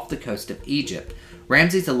battle off the coast of Egypt.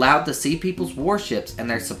 Ramses allowed the Sea People's warships and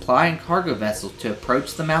their supply and cargo vessels to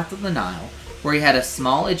approach the mouth of the Nile, where he had a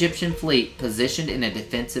small Egyptian fleet positioned in a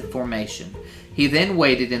defensive formation. He then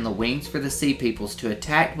waited in the wings for the Sea Peoples to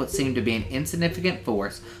attack what seemed to be an insignificant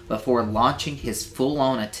force before launching his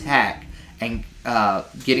full-on attack and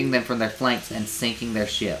getting them from their flanks and sinking their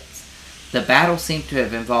ships. The battle seemed to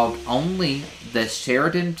have involved only the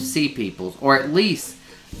Sheridan Sea Peoples, or at least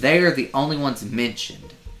they are the only ones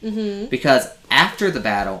mentioned. Mm-hmm. Because after the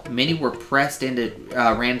battle, many were pressed into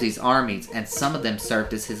Ramses' armies, and some of them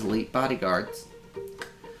served as his elite bodyguards.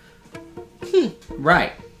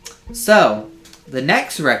 Right. So, the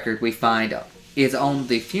next record we find is on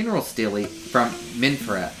the funeral stele from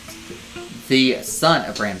Menfret, the son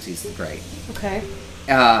of Ramses the Great. Okay.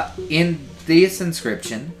 In this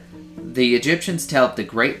inscription, the Egyptians tell of the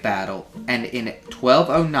great battle, and in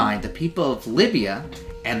 1209, the people of Libya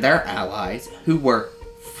and their allies, who were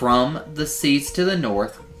from the seas to the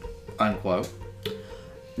north, unquote,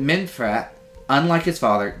 Menfret, unlike his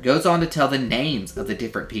father, goes on to tell the names of the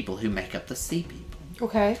different people who make up the Sea People.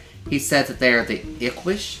 Okay. He says that they are the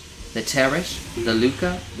Iqwish, the Terish, the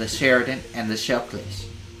Luca, the Sheridan, and the Shelklish.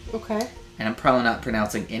 Okay. And I'm probably not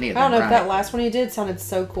pronouncing any of them I don't know right. if that last one you did sounded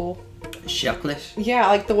so cool. Shelklish? Yeah,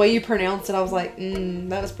 like the way you pronounced it, I was like,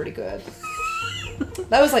 that was pretty good.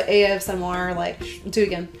 That was like ASMR, like, do it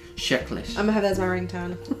again. Shelklish. I'm gonna have that as my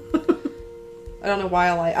ringtone. I don't know why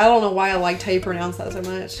I liked how you pronounce that so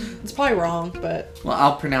much. It's probably wrong, but... Well,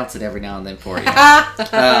 I'll pronounce it every now and then for you.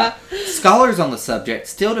 Scholars on the subject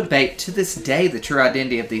still debate to this day the true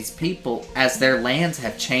identity of these people, as their lands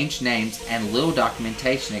have changed names and little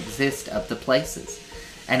documentation exists of the places.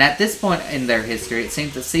 And at this point in their history, it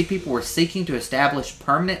seems the Sea People were seeking to establish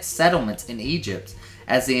permanent settlements in Egypt,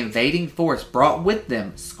 as the invading force brought with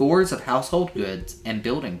them scores of household goods and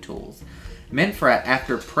building tools. Menfret,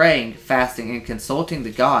 after praying, fasting, and consulting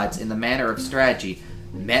the gods in the manner of strategy,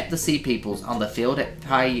 met the Sea Peoples on the field at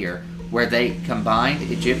Tyre, where they combined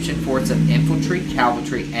Egyptian force of infantry,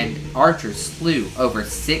 cavalry, and archers slew over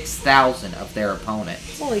 6,000 of their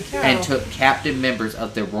opponents. Holy cow. And took captive members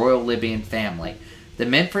of the royal Libyan family. The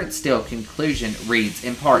Menfret still conclusion reads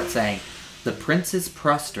in part saying, "The princes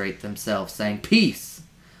prostrate themselves, saying, 'Peace!'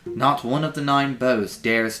 Not one of the 9 bows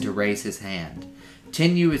dares to raise his hand.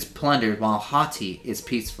 Tinu is plundered while Hatti is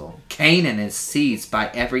peaceful. Canaan is seized by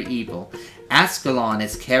every evil. Ascalon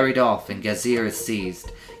is carried off and Gazir is seized.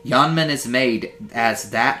 Yanman is made as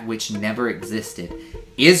that which never existed.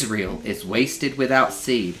 Israel is wasted without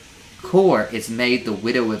seed. Kor is made the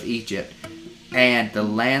widow of Egypt. And the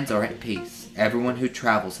lands are at peace. Everyone who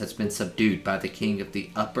travels has been subdued by the king of the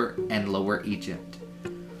upper and lower Egypt."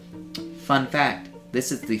 Fun fact,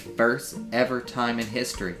 this is the first ever time in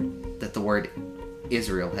history that the word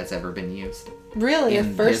Israel has ever been used. Really?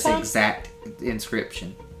 In The first this time? exact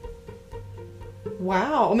inscription.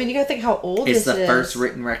 Wow. I mean, you gotta think how old it's this is. It's the first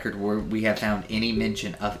written record where we have found any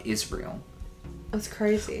mention of Israel. That's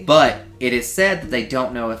crazy. But it is said that they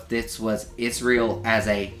don't know if this was Israel as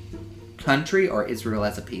a country or Israel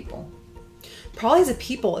as a people. Probably as a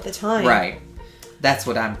people at the time. Right. That's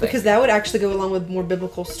what I'm thinking. Because that would actually go along with more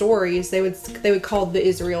biblical stories. They would call the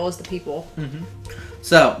Israel as the people. Mm-hmm.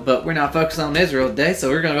 So, but we're not focused on Israel today, so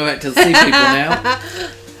we're going to go back to the sea people now.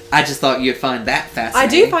 I just thought you'd find that fascinating.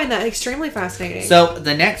 I do find that extremely fascinating. So,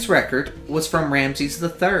 the next record was from Ramses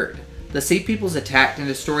III. The Sea Peoples attacked and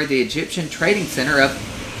destroyed the Egyptian trading center of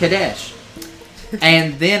Kadesh,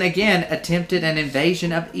 and then again attempted an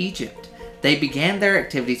invasion of Egypt. They began their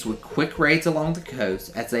activities with quick raids along the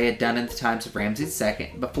coast, as they had done in the times of Ramses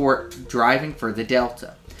II, before driving for the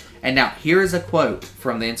Delta. And now, here is a quote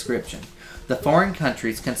from the inscription. The foreign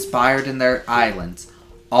countries conspired in their islands.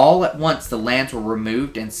 All at once the lands were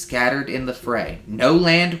removed and scattered in the fray. No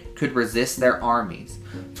land could resist their armies.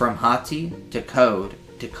 From Hatti to Kode,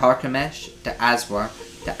 to Carchemish, to Aswar,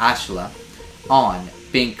 to Ashla, on,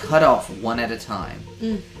 being cut off one at a time.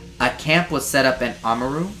 A camp was set up in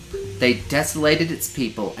Amaru. They desolated its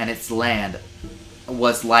people, and its land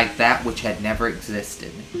was like that which had never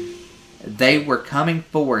existed. They were coming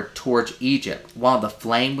forward towards Egypt, while the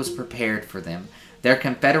flame was prepared for them. Their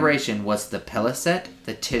confederation was the Peliset,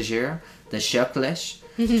 the Tijir, the Shoklesh,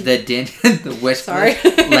 the Din, the Westlish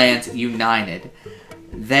lands united.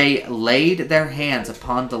 They laid their hands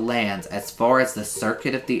upon the lands as far as the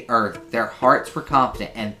circuit of the earth. Their hearts were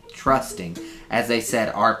confident and trusting, as they said,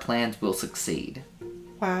 our plans will succeed.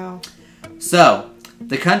 Wow. So,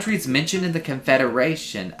 the countries mentioned in the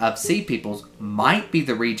Confederation of Sea Peoples might be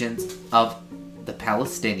the regions of the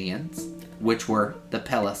Palestinians, which were the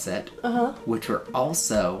Peliset, which were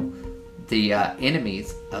also the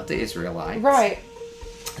enemies of the Israelites. Right.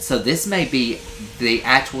 So this may be the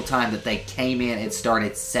actual time that they came in and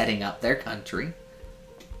started setting up their country.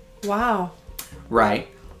 Wow. Right.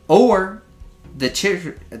 Or the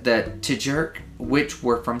Tijurk, which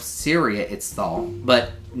were from Syria, it's thought,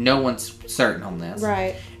 but no one's certain on this.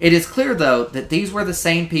 Right. It is clear, though, that these were the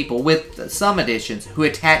same people, with some additions, who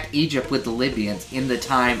attacked Egypt with the Libyans in the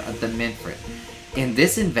time of the Menfret. In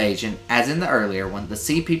this invasion, as in the earlier one, the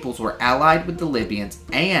Sea Peoples were allied with the Libyans,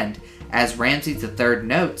 and, as Ramses III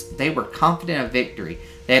notes, they were confident of victory.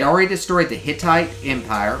 They had already destroyed the Hittite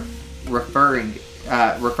Empire, referred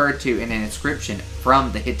to in an inscription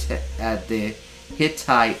from the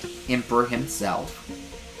Hittite Emperor himself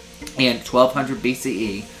in 1200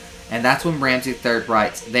 BCE, and that's when Ramses III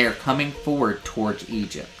writes, they are coming forward towards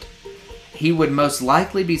Egypt. He would most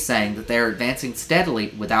likely be saying that they are advancing steadily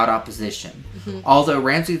without opposition. Although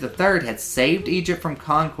Ramses III had saved Egypt from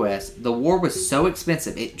conquest, the war was so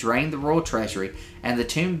expensive it drained the royal treasury, and the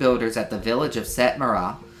tomb builders at the village of Set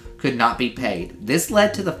Marah could not be paid. This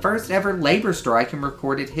led to the first ever labor strike in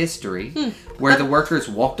recorded history, where the workers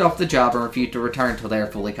walked off the job and refused to return until they are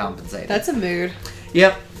fully compensated. That's a mood.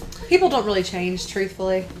 Yep. People don't really change,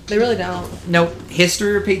 truthfully. They really don't. No,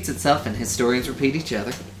 history repeats itself and historians repeat each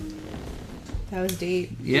other. That was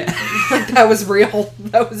deep. Yeah. That was real.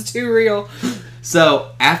 That was too real.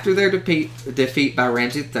 So, after their defeat by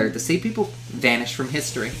Ramses III, the Sea People vanished from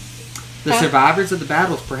history. The survivors of the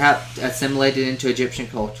battles perhaps assimilated into Egyptian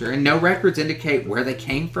culture, and no records indicate where they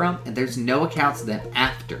came from, and there's no accounts of them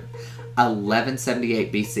after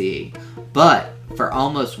 1178 BCE. But, for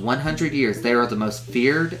almost 100 years, they are the most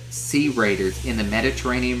feared sea raiders in the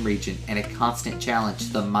Mediterranean region and a constant challenge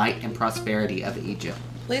to the might and prosperity of Egypt.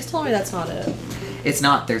 Please tell me that's not it. It's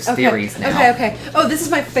not. There's theories now. Okay. Oh, this is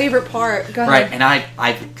my favorite part. Go ahead. Right, and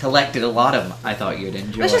I've collected a lot of them I thought you'd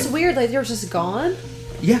enjoy. It's just weird. Like, they were just gone.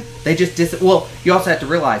 Yeah, they just well, you also have to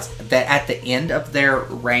realize that at the end of their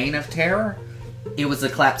reign of terror, it was the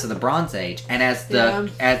collapse of the Bronze Age, and as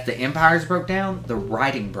the empires broke down, the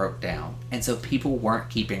writing broke down, and so people weren't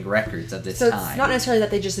keeping records of this time. So it's not necessarily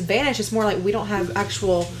that they just vanished. It's more like we don't have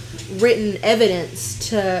actual written evidence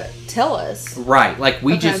to tell us. Right, like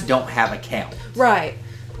we just don't have accounts. Right.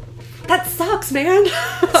 That sucks, man.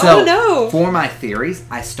 So, oh no. For my theories,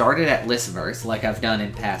 I started at Listverse, like I've done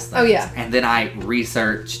in past things. Oh yeah. And then I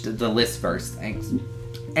researched the Listverse things.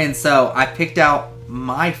 And so I picked out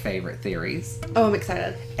my favorite theories. Oh, I'm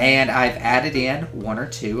excited. And I've added in one or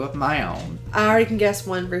two of my own. I already can guess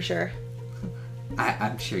one for sure.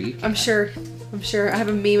 I'm sure you can. I'm sure. I have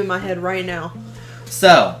a meme in my head right now.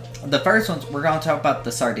 So, the first ones, we're going to talk about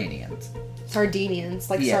the Sardinians. Sardinians,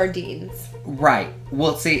 like sardines. Right.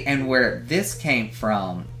 Well, see, and where this came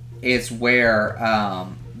from is where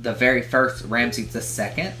the very first Ramses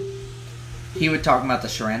II, he would talk about the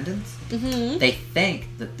Sharandans. Mm-hmm. They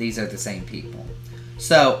think that these are the same people.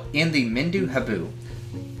 So, in the Mindu Habu,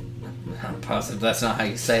 I'm positive that's not how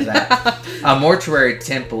you say that, a mortuary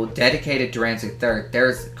temple dedicated to Ramses III,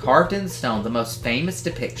 there's carved in stone the most famous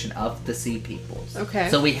depiction of the Sea Peoples. Okay.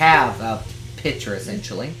 So we have a picture,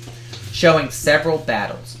 essentially, showing several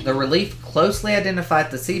battles. The relief closely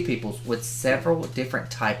identified the Sea Peoples with several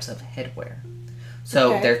different types of headwear.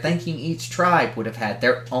 So they're thinking each tribe would have had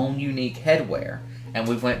their own unique headwear, and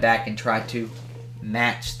we went back and tried to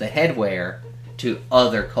match the headwear to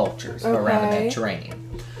other cultures around the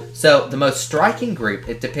Mediterranean. So the most striking group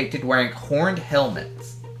is depicted wearing horned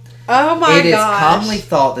helmets. Oh my gosh. It is commonly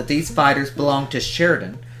thought that these fighters belong to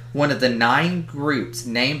Sheridan, one of the 9 groups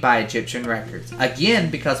named by Egyptian records. Again,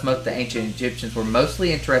 because most of the ancient Egyptians were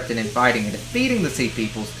mostly interested in fighting and defeating the Sea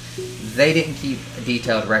Peoples, they didn't keep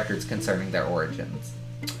detailed records concerning their origins.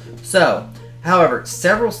 So, however,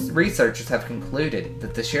 several researchers have concluded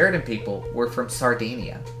that the Sheridan people were from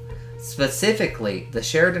Sardinia. Specifically, the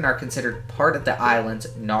Sheridan are considered part of the island's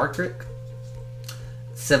Nargric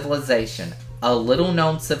civilization, a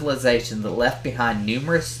little-known civilization that left behind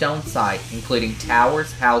numerous stone sites, including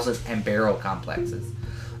towers, houses, and burial complexes.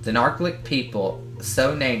 The Nargric people,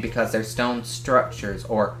 so named because their stone structures,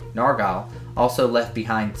 or Nargal, also left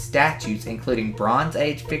behind statues, including Bronze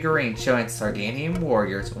Age figurines showing Sardinian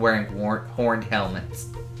warriors wearing horned helmets.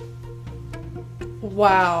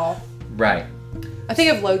 Wow. Right. I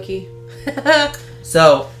think of Loki.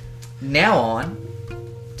 So, now on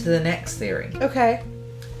to the next theory. Okay.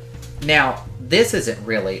 Now, this isn't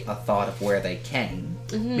really a thought of where they came,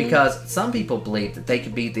 because some people believe that they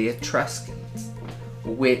could be the Etruscans,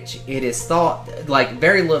 which it is thought, like,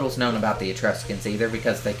 very little's known about the Etruscans either,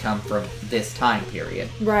 because they come from this time period.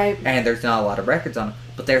 Right. And there's not a lot of records on them,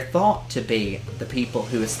 but they're thought to be the people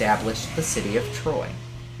who established the city of Troy.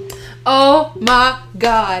 Oh my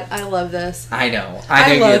god, I love this. I know.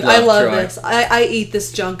 I love Troy. This. I eat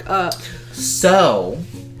this junk up. So,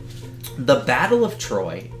 the Battle of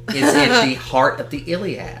Troy is in the heart of the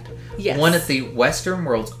Iliad. Yes. One of the Western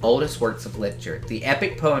world's oldest works of literature. The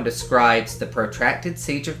epic poem describes the protracted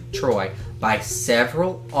siege of Troy by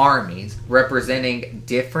several armies representing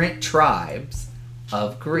different tribes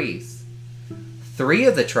of Greece. 3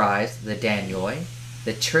 of the tribes, the Danoi,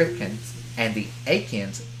 the Tricans, and the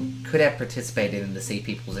Achaeans, could have participated in the Sea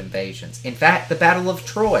People's invasions. In fact, the Battle of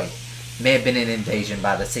Troy may have been an invasion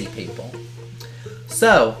by the Sea People.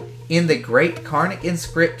 So, in the Great Karnak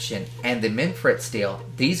inscription and the Memphite stele,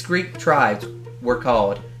 these Greek tribes were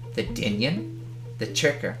called the Dinian, the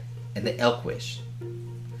Tricker, and the Elquish,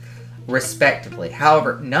 respectively.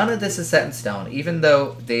 However, none of this is set in stone, even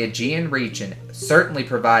though the Aegean region certainly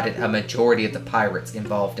provided a majority of the pirates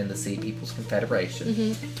involved in the Sea People's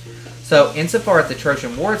Confederation. So, insofar as the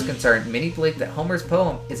Trojan War is concerned, many believe that Homer's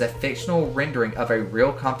poem is a fictional rendering of a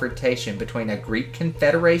real confrontation between a Greek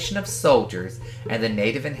confederation of soldiers and the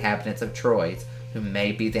native inhabitants of Troy, who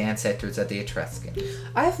may be the ancestors of the Etruscans.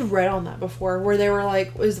 I've read on that before, where they were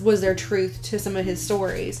like, was there truth to some of his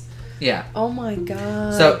stories? Yeah. Oh my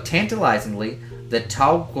god. So, tantalizingly, the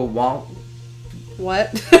Tawagalwan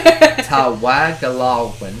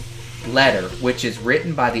letter, which is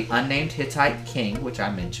written by the unnamed Hittite king, which I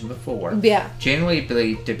mentioned before, generally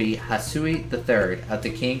believed to be Hasui III of the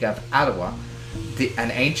king of Alawa, an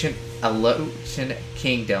ancient Aleutian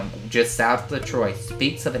kingdom just south of Troy,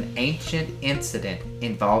 speaks of an ancient incident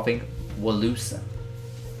involving Walusa.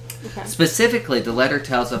 Okay. Specifically, the letter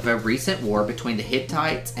tells of a recent war between the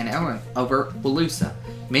Hittites and Aaron over Walusa.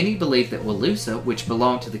 Many believe that Walusa, which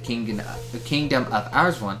belonged to the kingdom of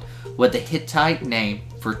Arswan, was the Hittite name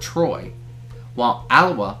for Troy, while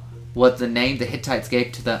Alawa was the name the Hittites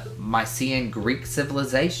gave to the Mycenaean Greek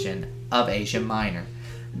civilization of Asia Minor.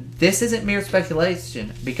 This isn't mere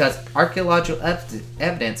speculation, because archaeological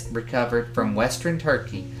evidence recovered from western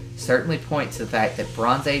Turkey certainly points to the fact that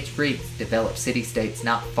Bronze Age Greeks developed city-states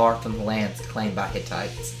not far from the lands claimed by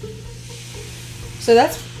Hittites. So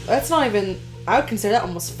that's not even... I would consider that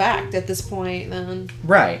almost fact at this point, then.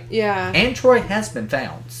 Right. Yeah. And Troy has been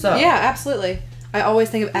found, so... Yeah, absolutely. I always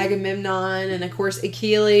think of Agamemnon and, of course,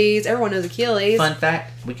 Achilles. Everyone knows Achilles. Fun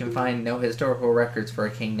fact, we can find no historical records for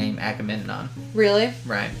a king named Agamemnon. Really?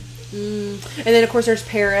 Right. And then, of course, there's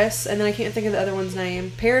Paris, and then I can't think of the other one's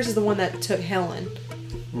name. Paris is the one that took Helen.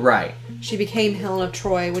 Right. She became Helen of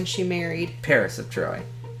Troy when she married. Paris of Troy.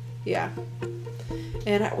 Yeah.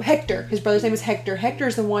 And Hector, his brother's name is Hector.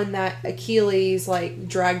 Hector's the one that Achilles, like,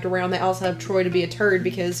 dragged around the outside of Troy to be a turd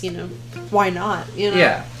because, you know, why not? You know?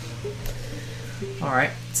 Yeah.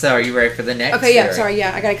 Alright, so are you ready for the next Okay, yeah, theory? sorry,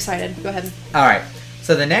 yeah, I got excited. Go ahead. Alright,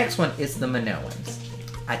 so the next one is the Minoans.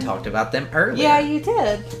 I talked about them earlier. Yeah, you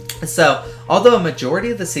did. So, although a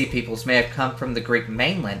majority of the sea peoples may have come from the Greek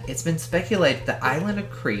mainland, it's been speculated the island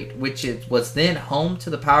of Crete, which was then home to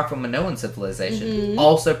the powerful Minoan civilization,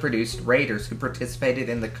 also produced raiders who participated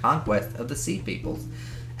in the conquest of the sea peoples.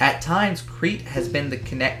 At times, Crete has been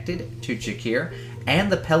connected to Jakir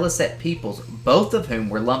and the Peliset peoples, both of whom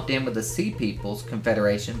were lumped in with the Sea Peoples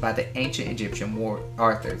Confederation by the ancient Egyptian war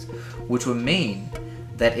authors, which would mean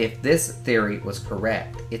that if this theory was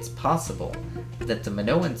correct, it's possible that the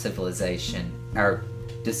Minoan civilization, our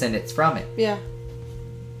descendants from it,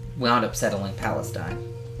 wound up settling Palestine.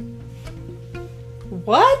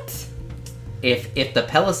 What? If the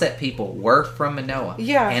Peliset people were from Minoa,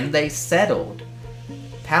 and they settled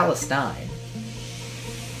Palestine,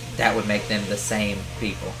 that would make them the same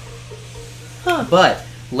people. Huh. But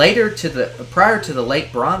prior to the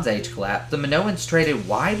late Bronze Age collapse, the Minoans traded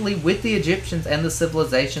widely with the Egyptians and the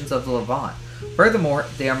civilizations of the Levant. Furthermore,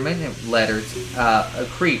 the Armenian letters of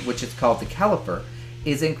Crete, which is called the Caliphate,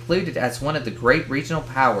 is included as one of the great regional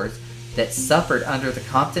powers that suffered under the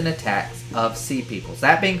constant attacks of sea peoples.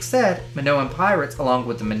 That being said, Minoan pirates, along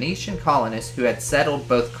with the Venetian colonists who had settled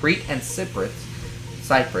both Crete and Cyprus,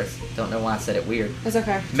 don't know why I said it weird. It's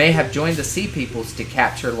okay. May have joined the sea peoples to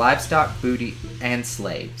capture livestock, booty, and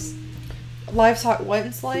slaves. Livestock, what,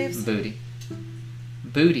 and slaves? Booty.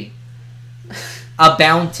 A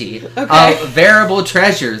bounty of variable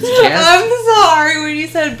treasures, Jess. I'm sorry. When you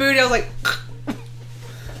said booty, I was like,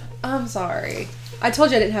 I'm sorry. I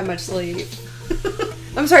told you I didn't have much sleep.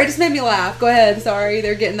 I'm sorry. It just made me laugh. Go ahead. Sorry.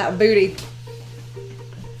 They're getting that booty.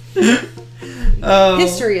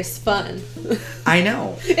 History is fun. I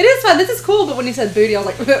know. It is fun. This is cool, but when you said booty, I was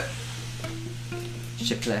like,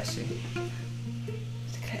 Shikleshi.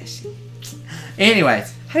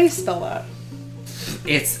 Anyways. How do you spell that?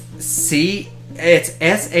 It's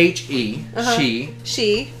S-H-E,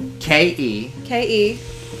 she, K-E,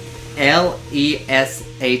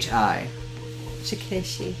 L-E-S-H-I.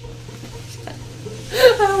 Shikeshi.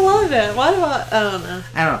 I love it. Why do I don't know.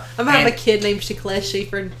 I don't know. I'm gonna have a kid named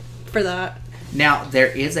Shikleshi for that. Now, there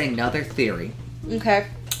is another theory. Okay.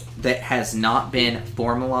 That has not been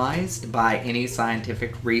formalized by any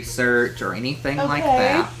scientific research or anything like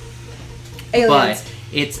that. Aliens. But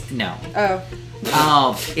it's, no. Oh.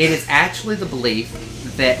 It is actually the belief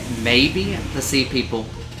that maybe the sea people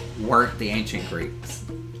weren't the ancient Greeks.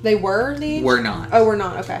 They were the ancient? Were not. Oh, we're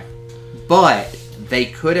not. Okay. But they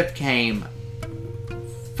could have came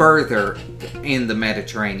further in the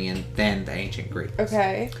Mediterranean than the ancient Greeks.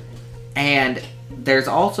 Okay. And there's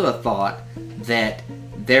also a thought that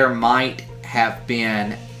there might have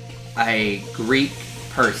been a Greek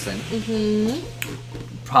person,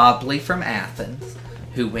 probably from Athens,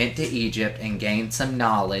 who went to Egypt and gained some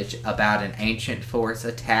knowledge about an ancient force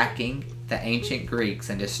attacking the ancient Greeks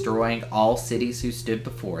and destroying all cities who stood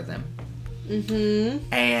before them.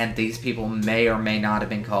 And these people may or may not have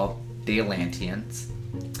been called the Atlanteans.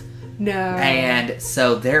 No. And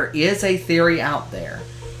so there is a theory out there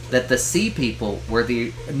that the sea people were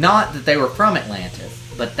not that they were from Atlantis,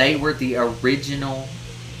 but they were the original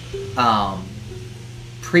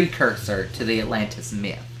precursor to the Atlantis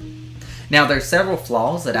myth. Now, there's several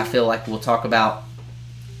flaws that I feel like we'll talk about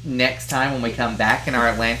next time when we come back in our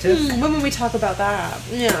Atlantis. When we talk about that,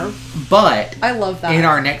 yeah. But I love that. In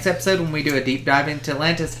our next episode, when we do a deep dive into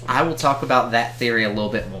Atlantis, I will talk about that theory a little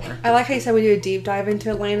bit more. I like how you said we do a deep dive into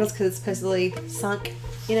Atlantis because it's supposedly sunk,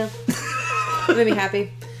 you know? It made me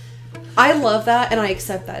happy. I love that, and I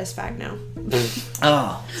accept that as fact now.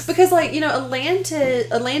 Oh. Because, like, you know,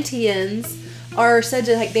 Atlanteans are said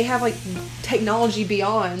to, like, they have, like, technology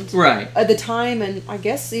beyond at the time, and I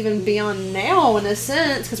guess even beyond now, in a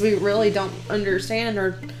sense, because we really don't understand,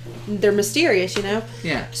 or they're mysterious, you know?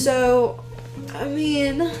 Yeah. So, I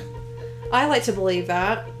mean, I like to believe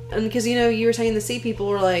that. And because, you know, you were saying the sea people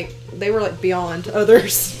were, like, they were, like, beyond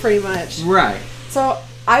others, pretty much. Right. So,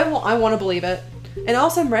 I want to believe it. And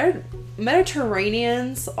also,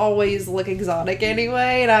 Mediterraneans always look exotic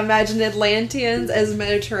anyway, and I imagine Atlanteans as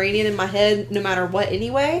Mediterranean in my head no matter what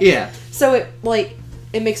anyway. Yeah. So it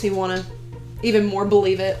makes me want to even more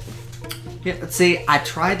believe it. Yeah, see, I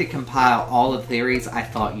tried to compile all the theories I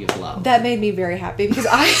thought you'd love. That made me very happy because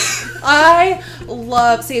I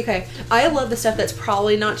love the stuff that's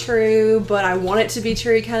probably not true, but I want it to be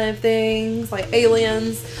true kind of things, like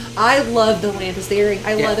aliens. I love the Atlantis theory.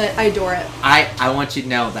 I love it. I adore it. I want you to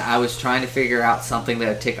know that I was trying to figure out something that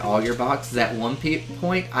would tick all your boxes. At one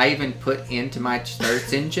point, I even put into my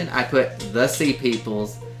search engine, I put the sea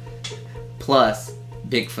peoples plus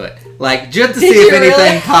Bigfoot. Like, just to see Did if you anything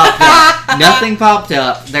really? popped up. Nothing popped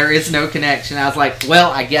up. There is no connection. I was like,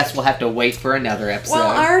 well, I guess we'll have to wait for another episode. Well,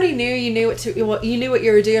 I already knew you knew you knew what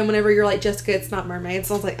you were doing whenever you're like, Jessica, it's not mermaids.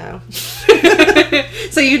 So I was like, oh.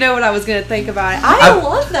 So you know what I was going to think about it. I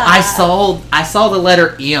love that. I saw the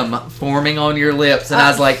letter M forming on your lips, and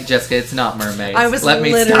I was like, Jessica, it's not mermaids. I was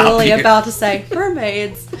literally about to say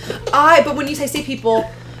mermaids. But when you say sea people,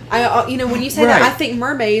 when you say that, I think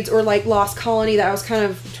mermaids or like Lost Colony that I was kind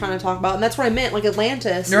of trying to talk about, and that's what I meant, like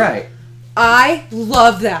Atlantis. Right. I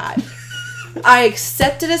love that. I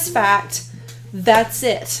accept it as fact. That's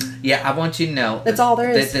it. Yeah, I want you to know that's all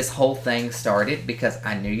there is. That this whole thing started because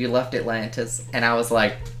I knew you left Atlantis, and I was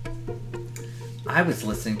like, I was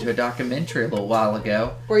listening to a documentary a little while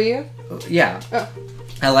ago. Were you? Yeah. Oh.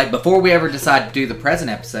 And like before we ever decided to do the present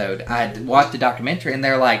episode, I had watched the documentary, and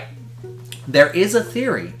they're like, there is a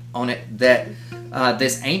theory on it that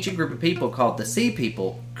this ancient group of people called the Sea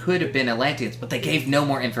People could have been Atlanteans, but they gave no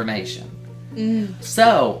more information.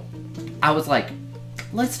 So I was like,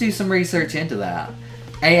 let's do some research into that.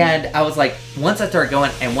 And I was like, once I started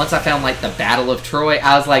going, and once I found like the Battle of Troy,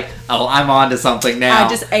 I was like, oh, I'm on to something now. I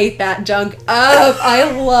just ate that junk up.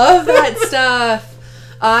 I love that stuff.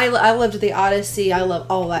 I loved the Odyssey. I love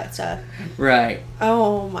all that stuff. Right.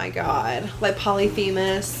 Oh my god. Like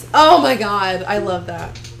Polyphemus. Oh my god. I love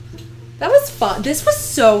that. That was fun. This was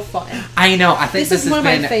so fun. I know. I think this is one of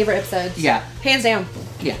my favorite episodes. Yeah. Hands down.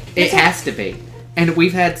 Yeah. It has to be. And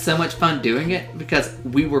we've had so much fun doing it because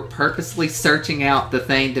we were purposely searching out the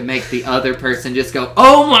thing to make the other person just go,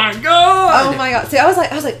 oh my god! Oh my god. See, I was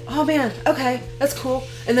like, oh man, okay, that's cool.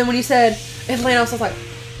 And then when you said Atlantis, I was like,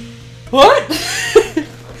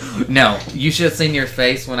 what? No, you should have seen your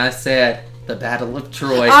face when I said the Battle of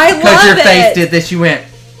Troy. I love it! Because your face did this, you went...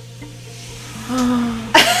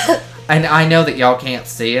 And I know that y'all can't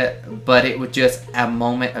see it, but it was just a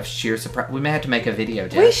moment of sheer surprise. We may have to make a video,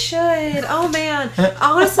 Jeff. We should. Oh, man.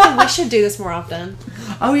 Honestly, we should do this more often.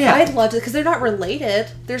 Oh, yeah. I'd love to, because they're not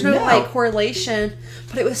related. There's no, like, correlation.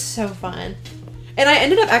 But it was so fun. And I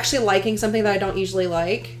ended up actually liking something that I don't usually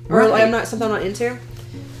like. Or something I'm not into.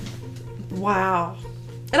 Wow.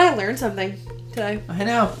 And I learned something today. I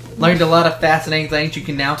know. Learned a lot of fascinating things you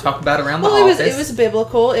can now talk about around the office. It was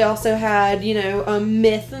biblical. It also had,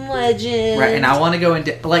 myth and legend. Right, and I want to go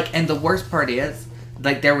into, and the worst part is,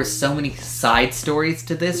 there were so many side stories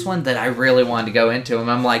to this one that I really wanted to go into, and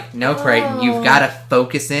I'm like, no, Creighton, you've got to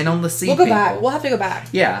focus in on the sea people. We'll go back. We'll have to go back.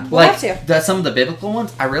 Yeah. We'll have to. Some of the biblical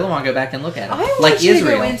ones, I really want to go back and look at them. I want you to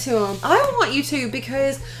go into them. I want you to,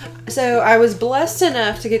 because, so I was blessed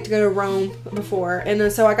enough to get to go to Rome before, and then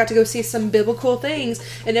so I got to go see some biblical things,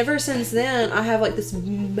 and ever since then, I have, this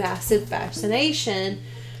massive fascination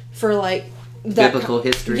for, biblical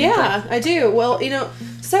history. Yeah, I do. Well,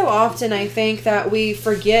 so often I think that we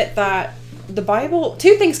forget that the Bible,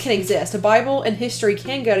 two things can exist. The Bible and history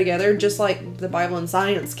can go together, just like the Bible and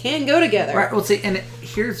science can go together. Right. Well, see, and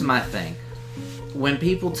here's my thing. When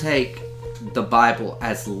people take the Bible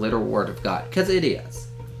as the literal word of God, because it is.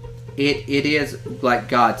 It is like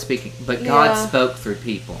God speaking, but God spoke through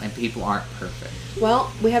people, and people aren't perfect.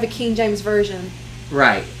 Well, we have a King James version.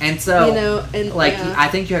 Right, and so, I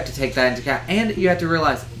think you have to take that into account, and you have to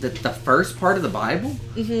realize that the first part of the Bible,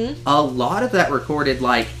 a lot of that recorded,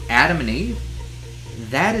 Adam and Eve,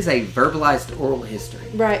 that is a verbalized oral history.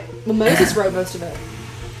 Right, well, Moses wrote most of it.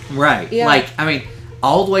 Right, yeah.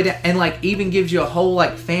 All the way down, and, even gives you a whole,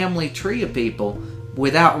 family tree of people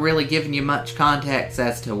without really giving you much context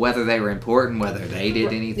as to whether they were important, whether they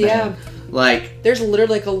did anything. Yeah. There's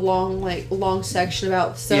literally a long section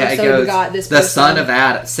about so-and-so who got this person. The son of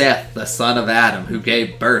Adam, Seth, the son of Adam, who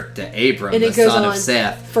gave birth to Abram, and the son of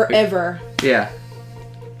Seth. Forever. Yeah.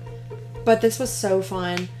 But this was so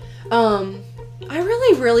fun. I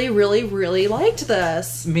really, really, really, really liked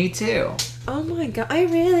this. Me too. Oh my god. I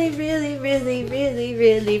really, really, really, really,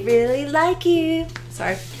 really, really like you.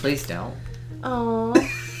 Sorry. Please don't. Aww.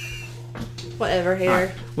 Whatever, hater.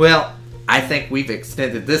 Right. Well, I think we've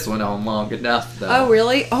extended this one on long enough, though. Oh,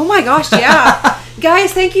 really? Oh my gosh, yeah.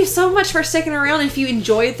 Guys, thank you so much for sticking around. If you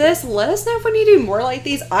enjoyed this, let us know if we need to do more like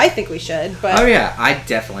these. I think we should. But oh, yeah. I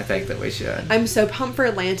definitely think that we should. I'm so pumped for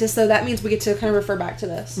Atlantis, so that means we get to kind of refer back to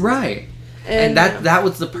this. Right. And that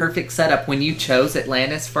was the perfect setup. When you chose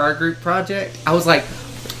Atlantis for our group project, I was like,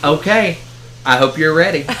 okay, I hope you're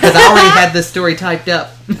ready. Because I already had this story typed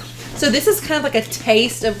up. So this is kind of like a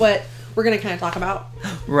taste of what we're going to kind of talk about.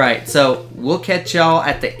 Right. So we'll catch y'all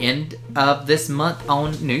at the end of this month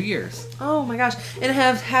on New Year's. Oh my gosh. And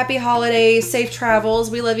have happy holidays, safe travels.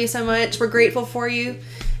 We love you so much. We're grateful for you.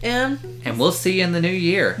 And we'll see you in the new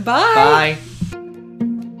year. Bye. Bye.